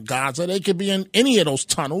are in Gaza, they could be in any of those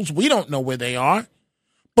tunnels. We don't know where they are.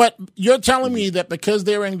 But you're telling me that because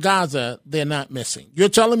they're in Gaza, they're not missing. You're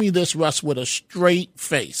telling me this, Russ, with a straight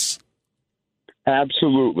face.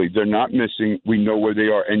 Absolutely. They're not missing. We know where they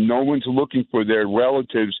are. And no one's looking for their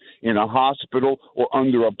relatives in a hospital or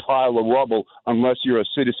under a pile of rubble unless you're a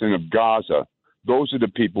citizen of Gaza. Those are the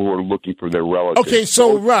people who are looking for their relatives. Okay,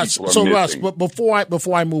 so Russ, but before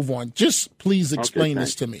I move on, just please explain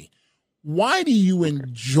this to me. Why do you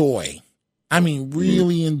enjoy,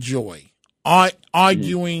 really enjoy,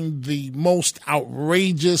 arguing the most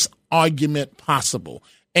outrageous argument possible,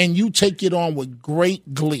 and you take it on with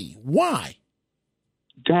great glee? Why?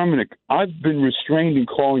 Dominic, I've been restrained in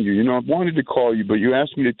calling you. I wanted to call you, but you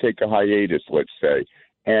asked me to take a hiatus, let's say.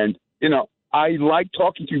 And, I like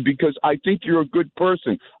talking to you because I think you're a good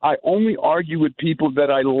person. I only argue with people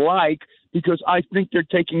that I like because I think they're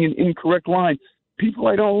taking an incorrect line. People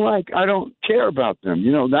I don't like, I don't care about them.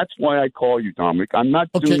 That's why I call you, Dominic. I'm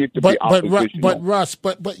not doing it to be oppositional. But Russ,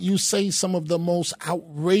 but you say some of the most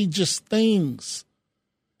outrageous things.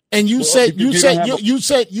 And you said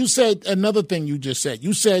another thing you just said.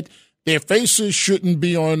 You said their faces shouldn't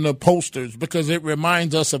be on the posters because it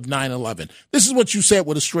reminds us of 9/11. This is what you said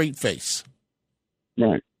with a straight face.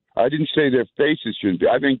 Right. I didn't say their faces shouldn't be.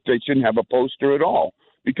 I think they shouldn't have a poster at all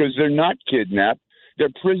because they're not kidnapped. They're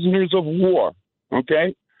prisoners of war.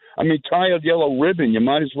 Okay? Tie a yellow ribbon. You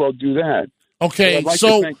might as well do that. Okay,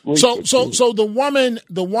 so the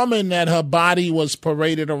woman that her body was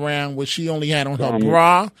paraded around, where she only had on her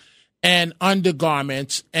bra and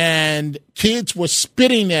undergarments, and kids were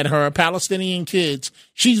spitting at her, Palestinian kids.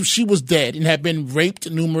 She was dead and had been raped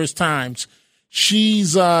numerous times. She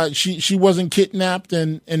wasn't kidnapped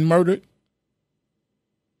and murdered.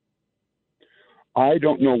 I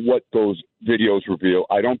don't know what those videos reveal.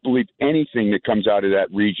 I don't believe anything that comes out of that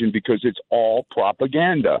region because it's all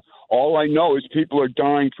propaganda. All I know is people are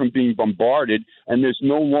dying from being bombarded, and there's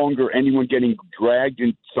no longer anyone getting dragged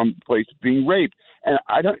in some place being raped. And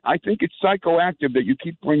I think it's psychoactive that you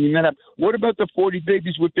keep bringing that up. What about the 40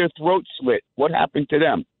 babies with their throats slit? What happened to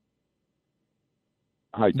them?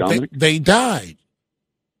 Hi, Dominic. They died.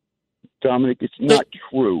 Dominic, it's not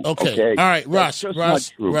true. Okay. All right, Russ.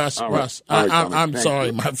 I'm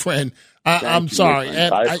sorry, my friend. I'm sorry.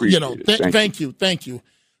 And thank you.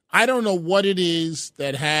 I don't know what it is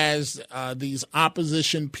that has these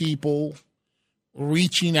opposition people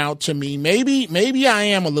reaching out to me. Maybe I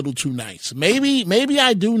am a little too nice. Maybe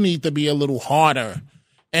I do need to be a little harder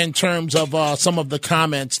in terms of some of the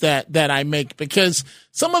comments that I make, because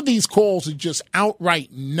some of these calls are just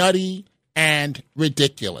outright nutty and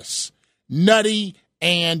ridiculous. Nutty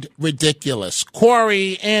and ridiculous.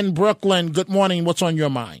 Corey in Brooklyn, good morning. What's on your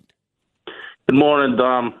mind? Good morning,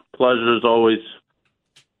 Dom. Pleasure as always.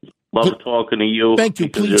 Love talking to you. Thank you.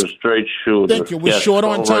 Please. You're a straight shooter. Thank you. We're short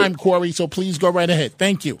on time, Corey, so please go right ahead.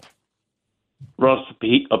 Thank you. Russ,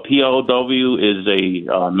 a POW is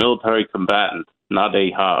a military combatant, not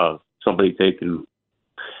a somebody taken.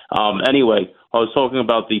 Anyway, I was talking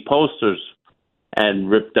about the posters and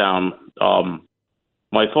ripped down.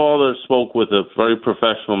 My father spoke with a very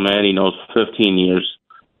professional man he knows for 15 years,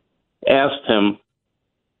 asked him,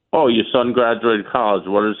 "Oh, your son graduated college.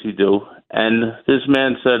 What does he do?" And this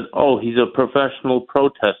man said, "Oh, he's a professional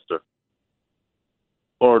protester,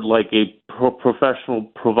 or like a professional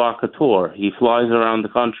provocateur. He flies around the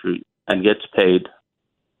country and gets paid."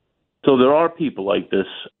 So there are people like this,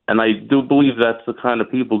 and I do believe that's the kind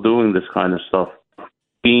of people doing this kind of stuff,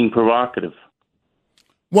 being provocative.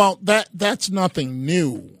 Well, that's nothing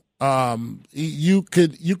new. You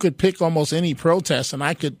could pick almost any protest, and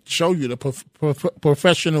I could show you the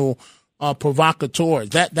professional provocateurs.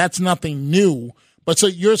 That's nothing new. But so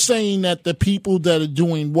you're saying that the people that are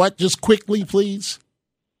doing what? Just quickly, please.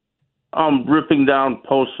 Ripping down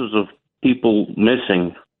posters of people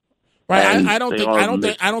missing. Right. I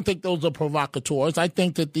don't think those are provocateurs. I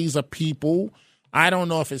think that these are people I don't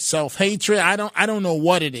know if it's self-hatred. I don't know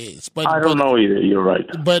what it is. But I don't know either. You're right.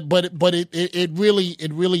 But it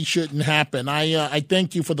really shouldn't happen. I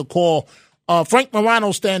thank you for the call. Frank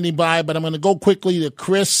Morano standing by, but I'm going to go quickly to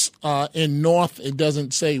Chris in North. It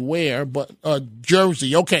doesn't say where, but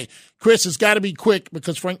Jersey. Okay, Chris, it's got to be quick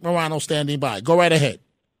because Frank Morano standing by. Go right ahead.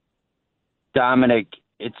 Dominic,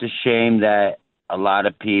 it's a shame that a lot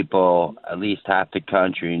of people, at least half the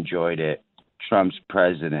country, enjoyed it. Trump's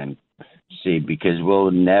presidency, because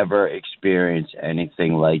we'll never experience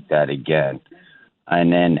anything like that again.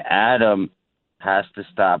 And then Adam has to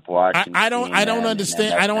stop watching. I don't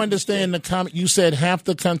understand. I don't understand the comment. You said half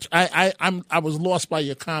the country. I was lost by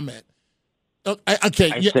your comment.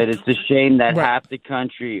 Okay. I said it's a shame that half the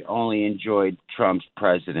country only enjoyed Trump's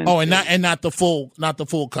presidency. Oh, and not the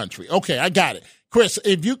full country. Okay, I got it. Chris,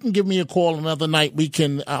 if you can give me a call another night,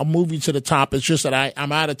 I'll move you to the top. It's just that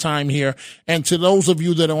I'm out of time here. And to those of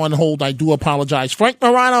you that are on hold, I do apologize. Frank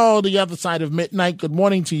Morano, the other side of midnight. Good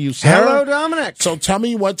morning to you, sir. Hello, Dominic. So tell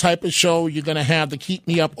me what type of show you're going to have to keep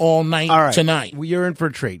me up all night tonight. Well, you're in for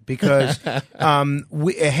a treat because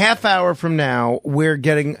a half hour from now, we're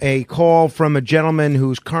getting a call from a gentleman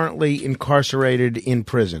who's currently incarcerated in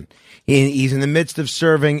prison. He's in the midst of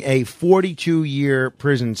serving a 42-year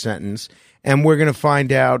prison sentence. And we're going to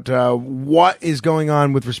find out what is going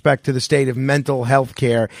on with respect to the state of mental health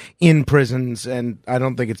care in prisons. And I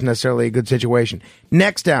don't think it's necessarily a good situation.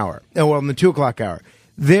 Next hour, in the 2 o'clock hour,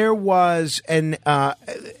 there was an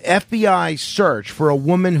FBI search for a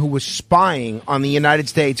woman who was spying on the United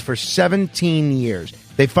States for 17 years.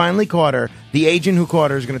 They finally caught her. The agent who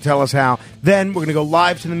caught her is going to tell us how. Then we're going to go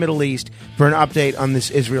live to the Middle East for an update on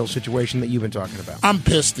this Israel situation that you've been talking about. I'm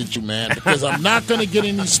pissed at you, man, because I'm not going to get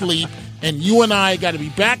any sleep, and you and I got to be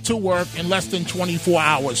back to work in less than 24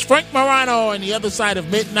 hours. Frank Morano on the other side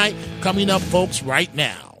of midnight coming up, folks, right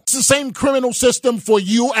now. It's the same criminal system for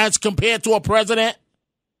you as compared to a president?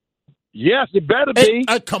 Yes, it better be.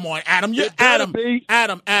 Come on, Adam. You're Adam.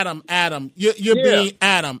 You're being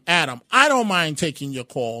Adam. I don't mind taking your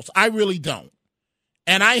calls. I really don't.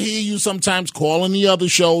 And I hear you sometimes calling the other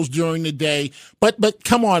shows during the day. But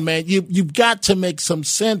come on, man. You've got to make some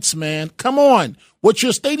sense, man. Come on. What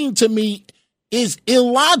you're stating to me is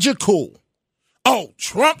illogical. Oh,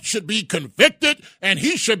 Trump should be convicted and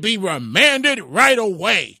he should be remanded right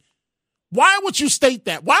away. Why would you state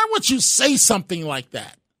that? Why would you say something like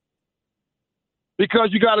that? Because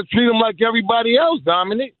you got to treat them like everybody else,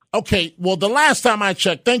 Dominic. Okay, well, the last time I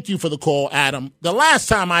checked, thank you for the call, Adam. The last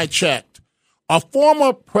time I checked, a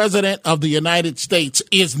former president of the United States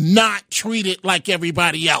is not treated like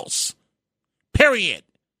everybody else. Period.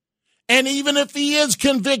 And even if he is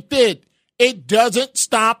convicted, it doesn't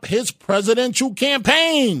stop his presidential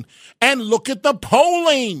campaign. And look at the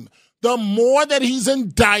polling. The more that he's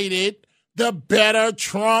indicted, the better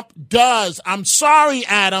Trump does. I'm sorry,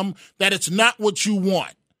 Adam, that it's not what you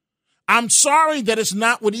want. I'm sorry that it's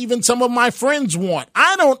not what even some of my friends want.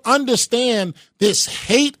 I don't understand this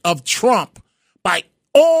hate of Trump by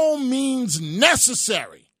all means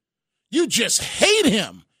necessary. You just hate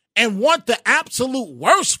him and want the absolute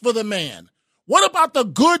worst for the man. What about the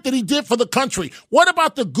good that he did for the country? What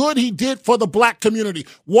about the good he did for the black community?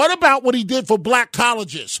 What about what he did for black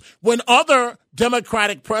colleges? When other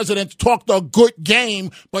Democratic presidents talked a good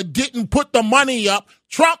game but didn't put the money up,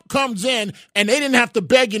 Trump comes in and they didn't have to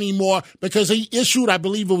beg anymore because he issued, I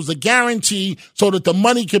believe it was a guarantee so that the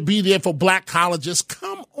money could be there for black colleges.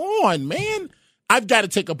 Come on, man. I've got to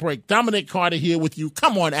take a break. Dominic Carter here with you.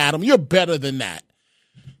 Come on, Adam. You're better than that.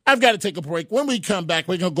 I've got to take a break. When we come back,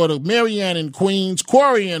 we're going to go to Marianne in Queens,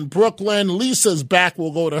 Corey in Brooklyn, Lisa's back.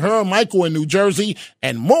 We'll go to her, Michael in New Jersey,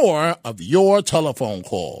 and more of your telephone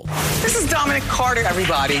calls. This is Dominic Carter,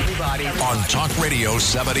 everybody. On Talk Radio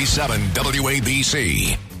 77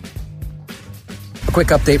 WABC. A quick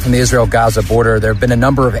update from the Israel-Gaza border. There have been a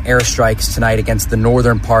number of airstrikes tonight against the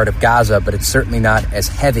northern part of Gaza, but it's certainly not as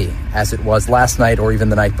heavy as it was last night or even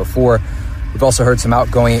the night before. We've also heard some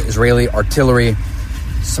outgoing Israeli artillery,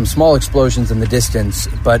 some small explosions in the distance,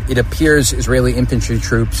 but it appears Israeli infantry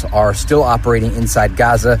troops are still operating inside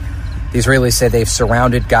Gaza. The Israelis say they've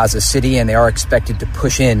surrounded Gaza City and they are expected to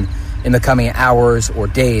push in the coming hours or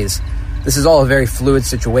days. This is all a very fluid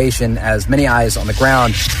situation as many eyes on the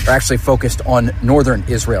ground are actually focused on northern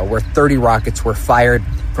Israel, where 30 rockets were fired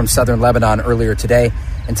from southern Lebanon earlier today.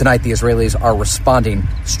 And tonight the Israelis are responding,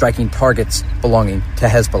 striking targets belonging to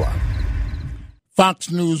Hezbollah.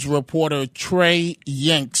 Fox News reporter Trey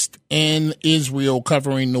Yingst in Israel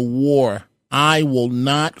covering the war. I will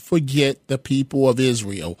not forget the people of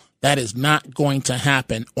Israel. That is not going to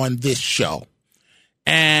happen on this show.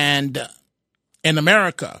 And in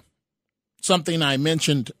America, something I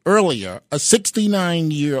mentioned earlier. A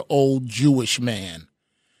 69-year-old Jewish man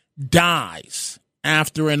dies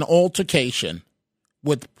after an altercation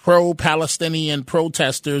with pro-Palestinian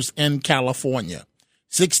protesters in California.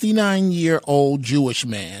 69-year-old Jewish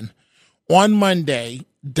man on Monday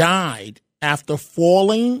died after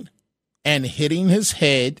falling and hitting his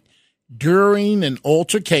head during an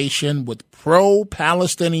altercation with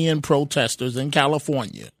pro-Palestinian protesters in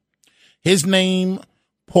California. His name,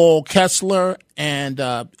 Paul Kessler, and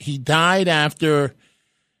he died after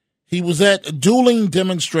he was at dueling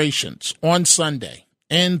demonstrations on Sunday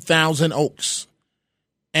in Thousand Oaks.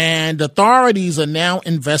 And authorities are now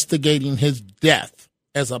investigating his death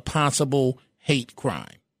as a possible hate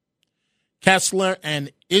crime. Kessler, an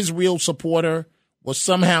Israel supporter, was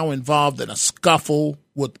somehow involved in a scuffle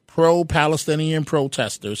with pro-Palestinian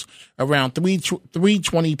protesters around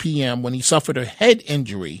 3:20 p.m. when he suffered a head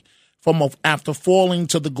injury after falling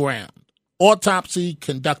to the ground. Autopsy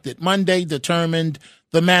conducted Monday determined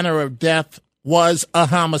the manner of death was a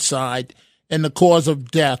homicide and the cause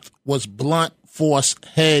of death was blunt force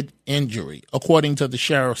head injury, according to the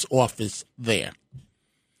sheriff's office there.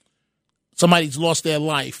 Somebody's lost their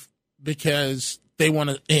life because they want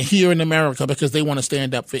to, here in America, because they want to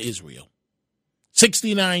stand up for Israel.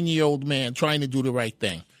 69-year-old man trying to do the right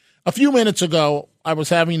thing. A few minutes ago, I was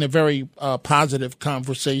having a very positive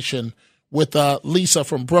conversation with Lisa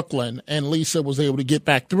from Brooklyn, and Lisa was able to get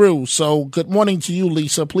back through. So good morning to you,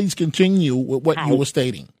 Lisa. Please continue with what you were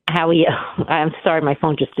stating. How are you? I'm sorry, my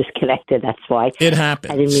phone just disconnected. That's why. It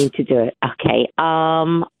happens. I didn't mean to do it. Okay.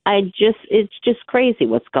 It's just crazy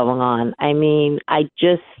what's going on. I mean, I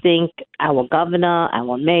just think our governor,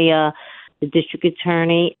 our mayor, the district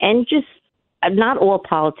attorney, and just not all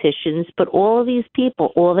politicians, but all of these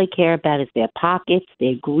people, all they care about is their pockets.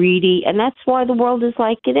 They're greedy, and that's why the world is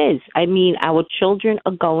like it is. I mean, our children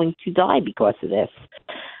are going to die because of this.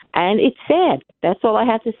 And it's sad. That's all I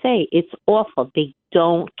have to say. It's awful. They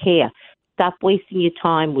don't care. Stop wasting your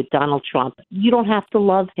time with Donald Trump. You don't have to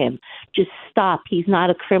love him. Just stop. He's not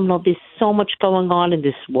a criminal. There's so much going on in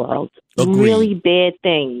this world. Agreed. Really bad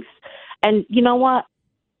things. And you know what?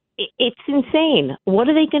 It's insane. What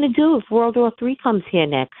are they going to do if World War III comes here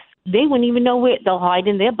next? They wouldn't even know where. They'll hide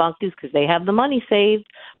in their bunkers because they have the money saved.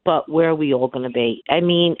 But where are we all going to be? I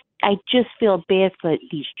mean, I just feel bad for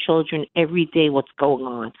these children every day, what's going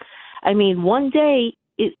on. I mean, one day,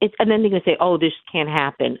 and then they're going to say, oh, this can't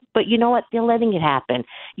happen. But you know what? They're letting it happen.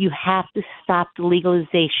 You have to stop the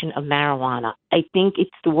legalization of marijuana. I think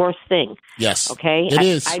it's the worst thing. Yes. Okay? It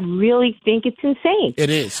is. I really think it's insane.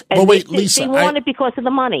 It is. And but wait, they, Lisa. They want it because of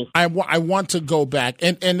the money. I want to go back.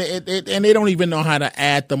 And they don't even know how to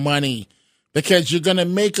add the money, because you're going to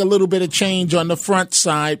make a little bit of change on the front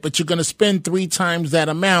side, but you're going to spend 3 times that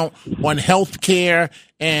amount on health care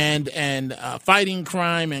and fighting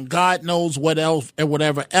crime and God knows what else and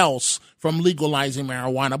whatever else from legalizing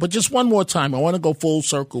marijuana. But just one more time, I want to go full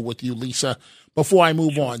circle with you, Lisa, before I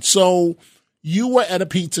move on. So you were at a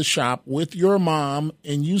pizza shop with your mom,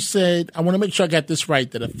 and you said, I want to make sure I got this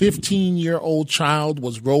right, that a 15-year-old child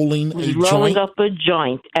was rolling a joint. Rolling up a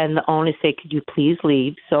joint, and the owner said, could you please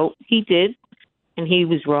leave? So he did. And he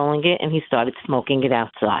was rolling it, and he started smoking it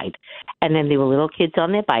outside. And then there were little kids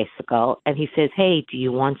on their bicycle, and he says, hey, do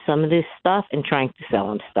you want some of this stuff? And trying to sell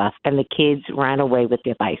them stuff. And the kids ran away with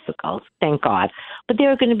their bicycles, thank God. But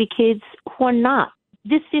there are going to be kids who are not.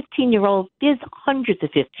 This 15-year-old, there's hundreds of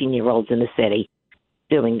 15-year-olds in the city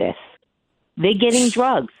doing this. They're getting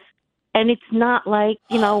drugs. And it's not like,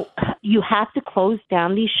 you have to close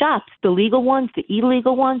down these shops, the legal ones, the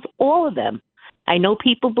illegal ones, all of them. I know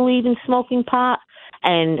people believe in smoking pot,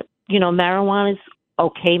 and, marijuana is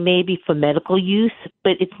okay maybe for medical use,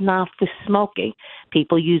 but it's not for smoking.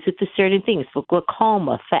 People use it for certain things, for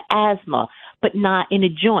glaucoma, for asthma, but not in a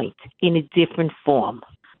joint, in a different form.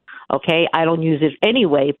 Okay, I don't use it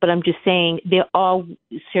anyway, but I'm just saying there are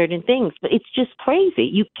certain things, but it's just crazy.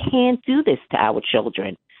 You can't do this to our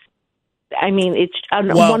children. I mean, it's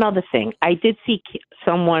one other thing. I did see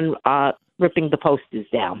someone ripping the posters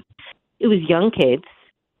down. It was young kids.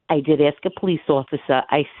 I did ask a police officer.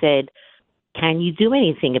 I said, can you do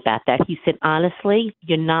anything about that? He said, honestly,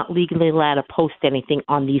 you're not legally allowed to post anything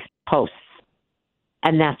on these posts.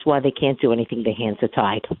 And that's why they can't do anything. Their hands are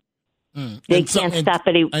tied. They can't stop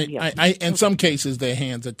it. In some cases, their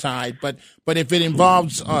hands are tied. But if it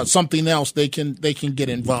involves something else, they can get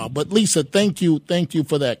involved. But Lisa, thank you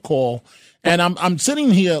for that call. And I'm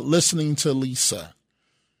sitting here listening to Lisa.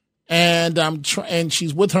 And and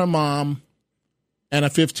she's with her mom, and a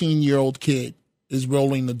 15-year-old kid is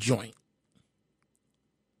rolling the joint.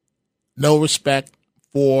 No respect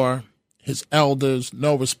for his elders,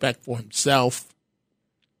 no respect for himself.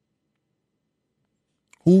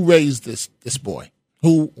 Who raised this boy?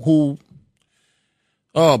 Who?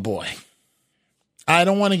 Oh, boy. I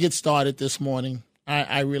don't want to get started this morning.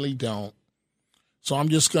 I really don't. So I'm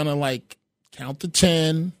just going to, count to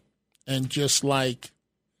 10 and just,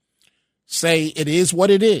 say it is what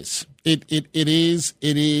it is. It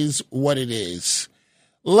is what it is.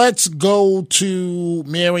 Let's go to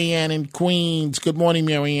Marianne in Queens. Good morning,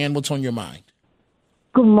 Marianne. What's on your mind?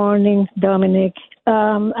 Good morning, Dominic.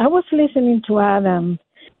 I was listening to Adam,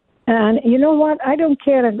 and you know what? I don't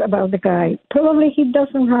care about the guy. Probably he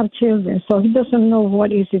doesn't have children, so he doesn't know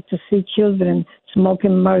what is it to see children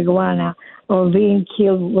smoking marijuana or being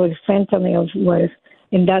killed with fentanyl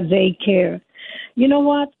in that daycare. You know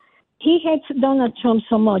what? He hates Donald Trump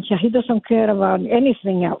so much that he doesn't care about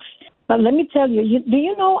anything else. But let me tell you, do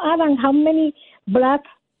you know, Adam, how many black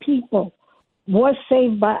people were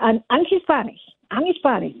saved by, and Hispanic,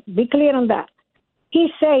 be clear on that. He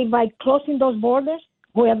saved by closing those borders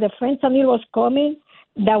where the fentanyl was coming,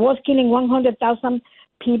 that was killing 100,000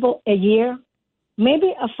 people a year.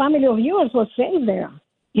 Maybe a family of yours was saved there.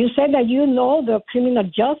 You said that you know the criminal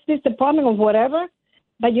justice department or whatever.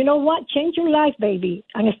 But you know what? Change your life, baby,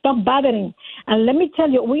 and stop bothering. And let me tell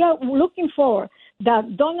you, we are looking for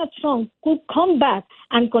that Donald Trump could come back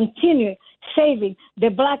and continue saving the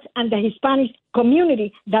blacks and the Hispanic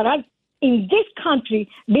community that are in this country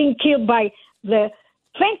being killed by the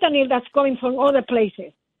fentanyl that's coming from other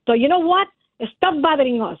places. So you know what? Stop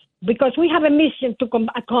bothering us because we have a mission to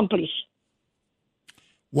accomplish.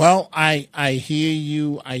 Well, I hear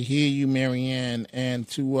you, Marianne, and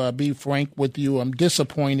to be frank with you, I'm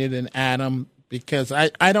disappointed in Adam because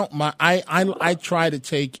I don't mind. I try to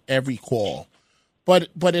take every call, but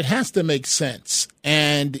it has to make sense,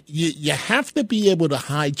 and you have to be able to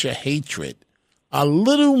hide your hatred a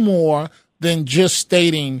little more than just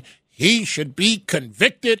stating he should be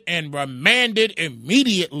convicted and remanded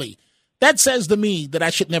immediately. That says to me that I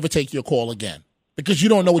should never take your call again because you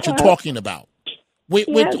don't know what you're talking about.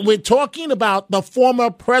 We're talking about the former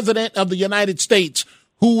president of the United States,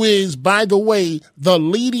 who is, by the way, the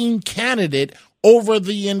leading candidate over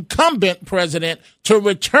the incumbent president to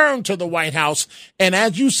return to the White House. And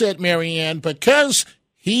as you said, Marianne, because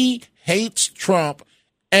he hates Trump,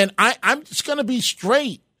 and I'm just going to be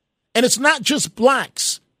straight, and it's not just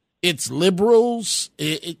blacks, it's liberals,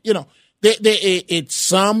 it's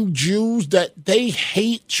some Jews that they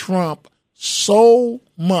hate Trump so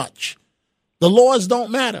much. The laws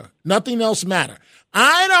don't matter. Nothing else matter.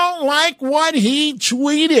 I don't like what he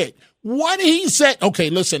tweeted. What he said.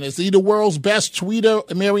 Okay, listen, is he the world's best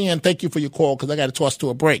tweeter? Marianne, thank you for your call because I got to toss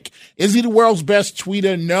to a break. Is he the world's best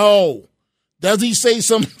tweeter? No. Does he say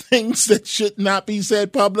some things that should not be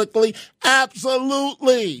said publicly?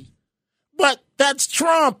 Absolutely. But that's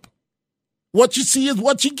Trump. What you see is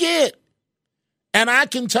what you get. And I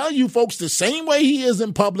can tell you, folks, the same way he is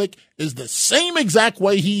in public is the same exact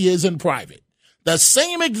way he is in private. The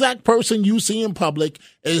same exact person you see in public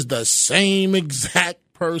is the same exact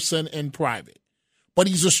person in private. But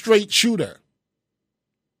he's a straight shooter.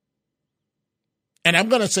 And I'm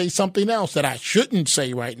going to say something else that I shouldn't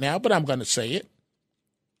say right now, but I'm going to say it.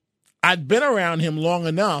 I've been around him long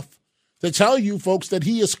enough to tell you folks that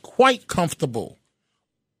he is quite comfortable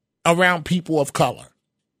around people of color.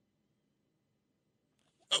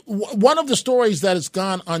 One of the stories that has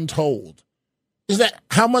gone untold is that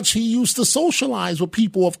how much he used to socialize with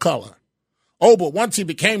people of color. Oh, but once he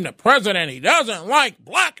became the president, he doesn't like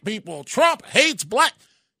black people. Trump hates black.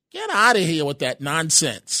 Get out of here with that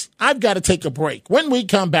nonsense. I've got to take a break. When we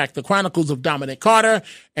come back, the Chronicles of Dominic Carter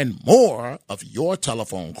and more of your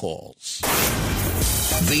telephone calls.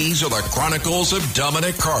 These are the Chronicles of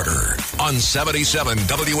Dominic Carter on 77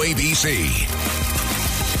 WABC.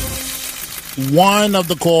 One of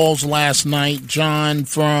the calls last night, John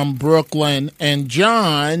from Brooklyn, and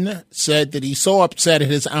John said that he's so upset at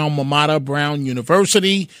his alma mater, Brown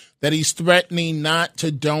University, that he's threatening not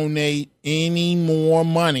to donate any more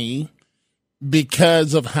money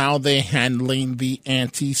because of how they're handling the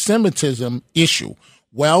anti-Semitism issue.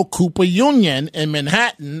 Well, Cooper Union in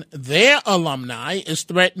Manhattan, their alumni is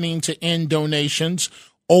threatening to end donations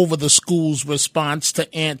over the school's response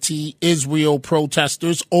to anti-Israel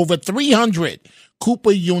protesters. Over 300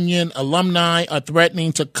 Cooper Union alumni are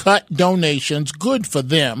threatening to cut donations, good for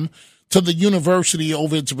them, to the university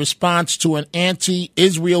over its response to an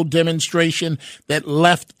anti-Israel demonstration that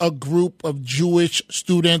left a group of Jewish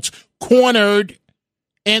students cornered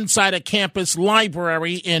inside a campus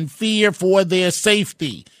library in fear for their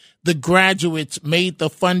safety. The graduates made the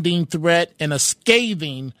funding threat in a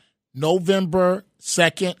scathing November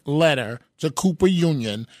second letter to Cooper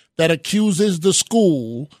Union that accuses the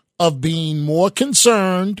school of being more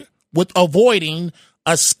concerned with avoiding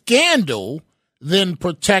a scandal than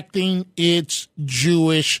protecting its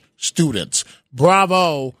Jewish students.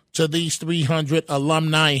 Bravo to these 300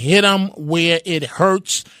 alumni. Hit them where it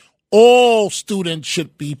hurts. All students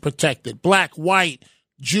should be protected. Black, white,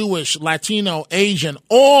 Jewish, Latino, Asian,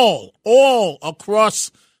 all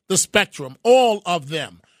across the spectrum, all of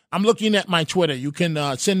them. I'm looking at my Twitter. You can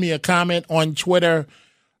send me a comment on Twitter.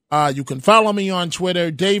 You can follow me on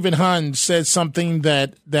Twitter. David Hunn says something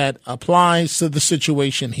that applies to the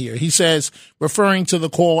situation here. He says, referring to the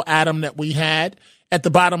call, Adam, that we had at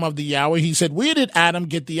the bottom of the hour, he said, where did Adam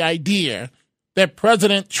get the idea that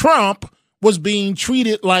President Trump was being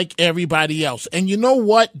treated like everybody else? And you know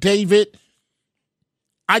what, David?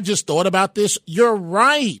 I just thought about this. You're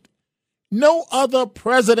right. No other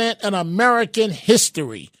president in American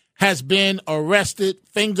history has been arrested,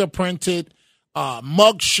 fingerprinted,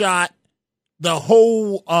 mugshot, the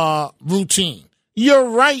whole routine. You're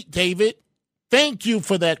right, David. Thank you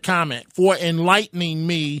for that comment, for enlightening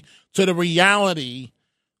me to the reality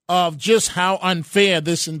of just how unfair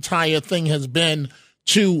this entire thing has been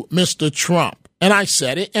to Mr. Trump. And I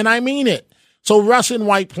said it, and I mean it. So Russ in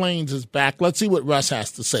White Plains is back. Let's see what Russ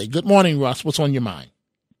has to say. Good morning, Russ. What's on your mind?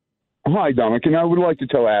 Hi, Dominic. And I would like to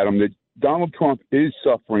tell Adam that Donald Trump is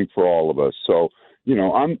suffering for all of us. So,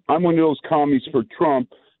 I'm one of those commies for Trump.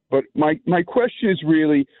 But my question is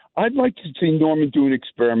really, I'd like to see Norman do an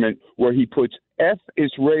experiment where he puts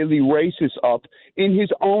Israeli racists up in his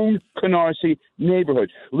own Canarsie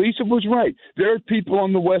neighborhood. Lisa was right. There are people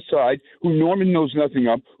on the west side who Norman knows nothing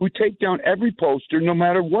of who take down every poster, no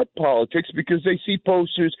matter what politics, because they see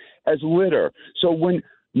posters as litter. So when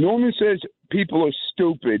Norman says people are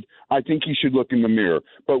stupid, I think he should look in the mirror.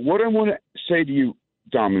 But what I want to say to you,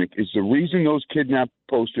 Dominic, is the reason those kidnap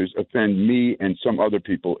posters offend me and some other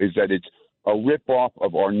people is that it's a rip-off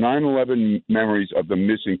of our 9/11 memories of the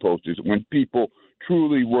missing posters when people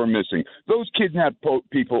truly were missing. Those kidnapped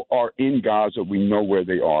people are in Gaza. We know where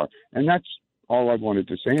they are. And that's all I wanted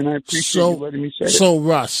to say, and I appreciate you letting me say it. So,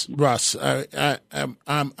 Russ,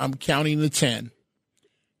 I'm counting to 10.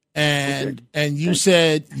 And you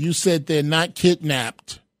said they're not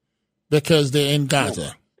kidnapped because they're in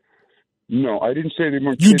Gaza. No, I didn't say they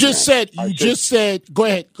weren't You kidnapped. just said, go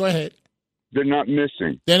ahead. They're not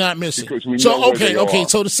missing. They're not missing. Because we know where they are.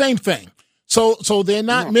 So the same thing. So they're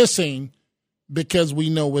not missing because we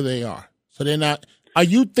know where they are. So they're not. Are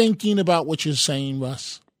you thinking about what you're saying,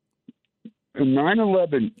 Russ?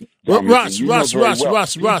 9/11.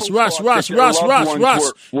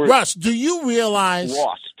 Russ, do you realize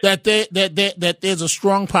that there's a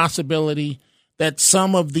strong possibility that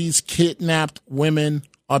some of these kidnapped women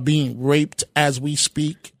are being raped as we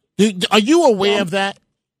speak? Are you aware of that?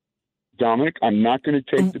 Dominic, I'm not going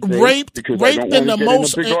to take the bait raped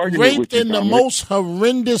in the most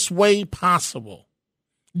horrendous way possible.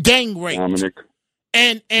 Gang raped. Dominic,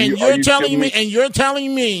 and you're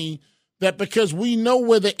telling me that because we know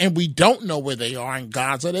where they, and we don't know where they are in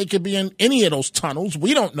Gaza, they could be in any of those tunnels.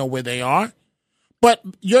 We don't know where they are. But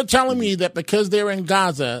you're telling me that because they're in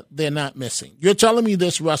Gaza, they're not missing. You're telling me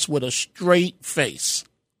this, Russ, with a straight face.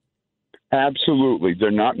 Absolutely. They're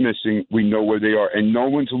not missing. We know where they are. And no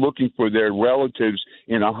one's looking for their relatives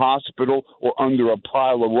in a hospital or under a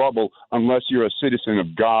pile of rubble unless you're a citizen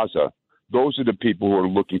of Gaza. Those are the people who are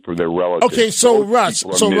looking for their relatives. Okay, so Russ,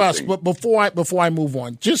 but before I move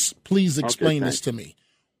on, just please explain this to me.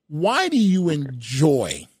 Why do you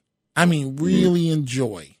enjoy, really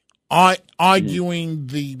enjoy, arguing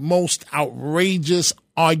the most outrageous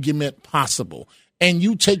argument possible, and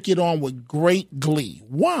you take it on with great glee?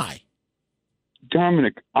 Why?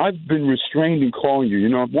 Dominic, I've been restrained in calling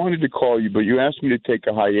you. I wanted to call you, but you asked me to take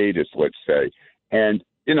a hiatus, let's say. And,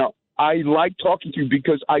 I like talking to you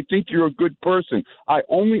because I think you're a good person. I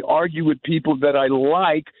only argue with people that I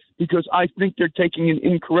like because I think they're taking an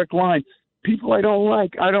incorrect line. People I don't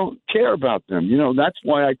like, I don't care about them. That's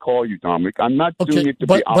why I call you, Dominic. I'm not doing it to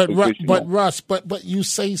be oppositional. But Russ, but you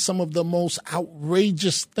say some of the most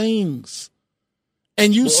outrageous things.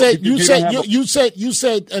 And you said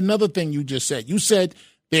another thing you just said. You said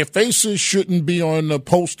their faces shouldn't be on the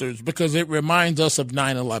posters because it reminds us of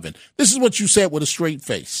 9/11. This is what you said with a straight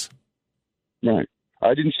face. Right.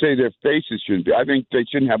 I didn't say their faces shouldn't be. I think they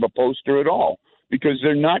shouldn't have a poster at all because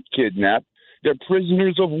they're not kidnapped. They're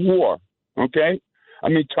prisoners of war. Okay?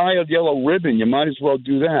 Tie a yellow ribbon. You might as well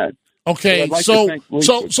do that. Okay, so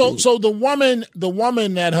the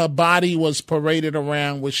woman that her body was paraded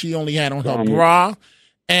around, where she only had on her bra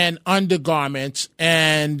and undergarments,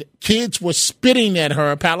 and kids were spitting at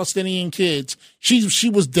her, Palestinian kids, She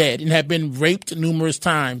was dead and had been raped numerous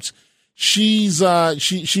times. She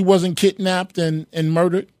wasn't kidnapped and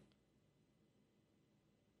murdered?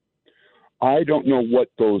 I don't know what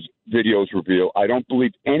those videos reveal. I don't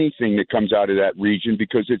believe anything that comes out of that region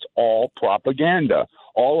because it's all propaganda.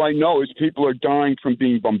 All I know is people are dying from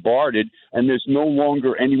being bombarded, and there's no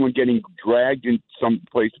longer anyone getting dragged in some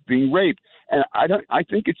place being raped. And I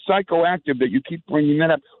think it's psychoactive that you keep bringing that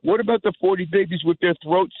up. What about the 40 babies with their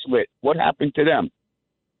throats slit? What happened to them?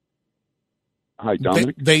 Hi,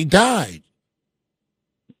 Dominic. They died.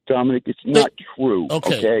 Dominic, it's not true.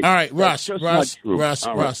 Okay. All right, Russ.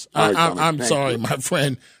 I'm sorry, my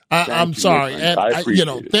friend. I'm sorry. And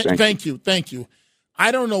thank you.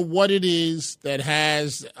 I don't know what it is that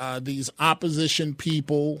has these opposition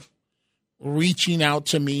people reaching out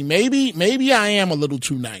to me. Maybe I am a little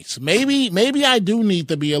too nice. Maybe I do need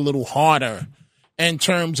to be a little harder in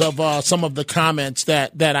terms of some of the comments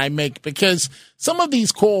that I make, because some of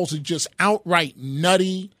these calls are just outright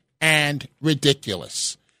nutty and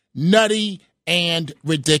ridiculous. Nutty and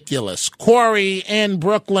ridiculous. Corey in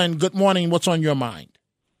Brooklyn, good morning. What's on your mind?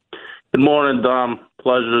 Good morning, Dom.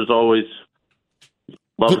 Pleasure as always.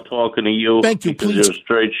 Love talking to you. Thank you. Please. You're a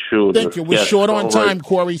straight shooter. Thank you. We're short on time,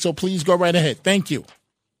 Corey, so please go right ahead. Thank you.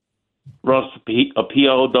 Russ, a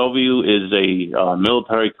POW is a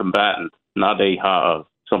military combatant, not a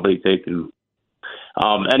somebody taken.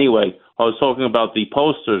 Anyway, I was talking about the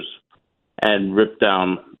posters and ripped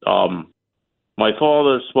down. My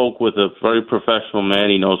father spoke with a very professional man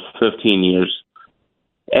he knows for 15 years,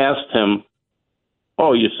 asked him,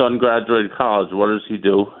 "Oh, your son graduated college. What does he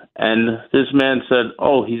do?" And this man said,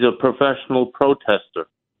 "Oh, he's a professional protester,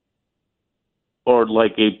 or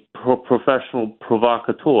like a professional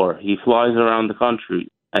provocateur. He flies around the country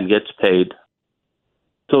and gets paid."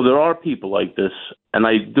 So there are people like this, and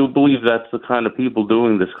I do believe that's the kind of people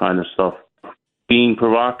doing this kind of stuff, being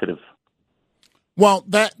provocative. Well,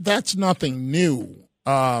 that's nothing new.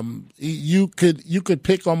 You could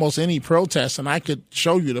pick almost any protest, and I could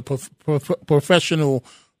show you the professional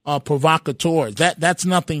provocateurs. That's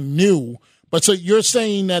nothing new. But so you're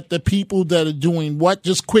saying that the people that are doing what?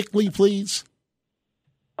 Just quickly, please.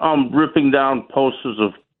 Ripping down posters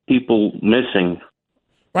of people missing.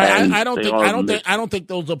 Right. I don't think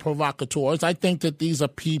those are provocateurs. I think that these are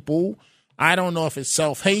people. I don't know if it's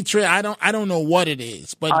self-hatred. I don't know what it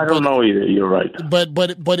is. But I don't know either. You're right. But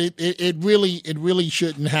it really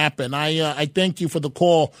shouldn't happen. I thank you for the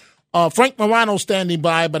call. Frank Morano standing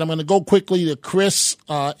by, but I'm going to go quickly to Chris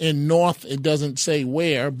in North. It doesn't say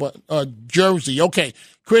where, but Jersey. Okay,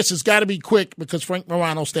 Chris, it's got to be quick because Frank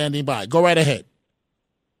Morano standing by. Go right ahead.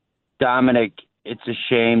 Dominic, it's a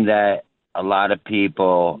shame that a lot of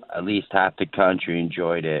people, at least half the country,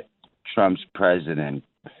 enjoyed it. Trump's presidency,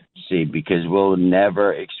 because we'll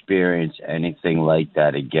never experience anything like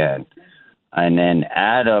that again. And then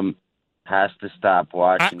Adam has to stop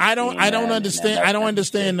watching. I don't understand. I don't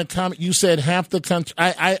understand the comment. You said half the country.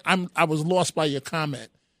 I was lost by your comment.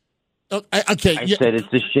 Okay. I said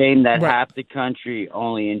it's a shame that half the country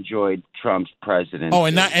only enjoyed Trump's presidency. Oh,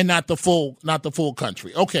 and not the full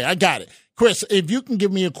country. Okay, I got it. Chris, if you can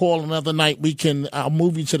give me a call another night, I'll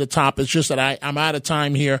move you to the top. It's just that I'm out of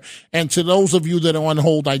time here. And to those of you that are on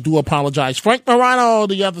hold, I do apologize. Frank Morano,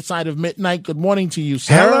 the other side of midnight. Good morning to you,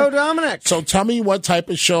 sir. Hello, Dominic. So tell me what type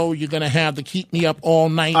of show you're going to have to keep me up all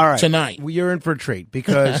night tonight. Well, you're in for a treat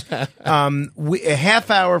because a half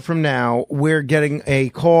hour from now, we're getting a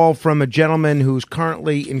call from a gentleman who's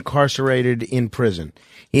currently incarcerated in prison.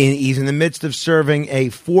 He's in the midst of serving a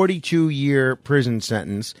 42-year prison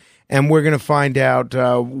sentence. And we're going to find out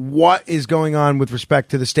what is going on with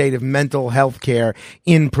respect to the state of mental health care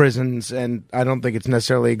in prisons. And I don't think it's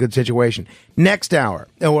necessarily a good situation. Next hour,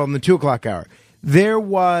 in the 2 o'clock hour, there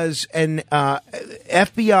was an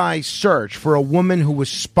FBI search for a woman who was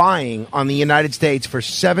spying on the United States for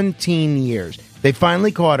 17 years. They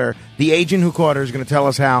finally caught her. The agent who caught her is going to tell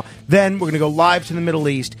us how. Then we're going to go live to the Middle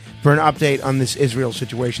East for an update on this Israel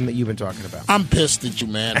situation that you've been talking about. I'm pissed at you,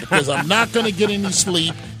 man, because I'm not going to get any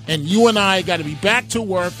sleep, and you and I got to be back to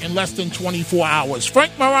work in less than 24 hours.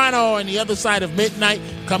 Frank Morano on the other side of midnight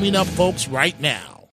coming up, folks, right now.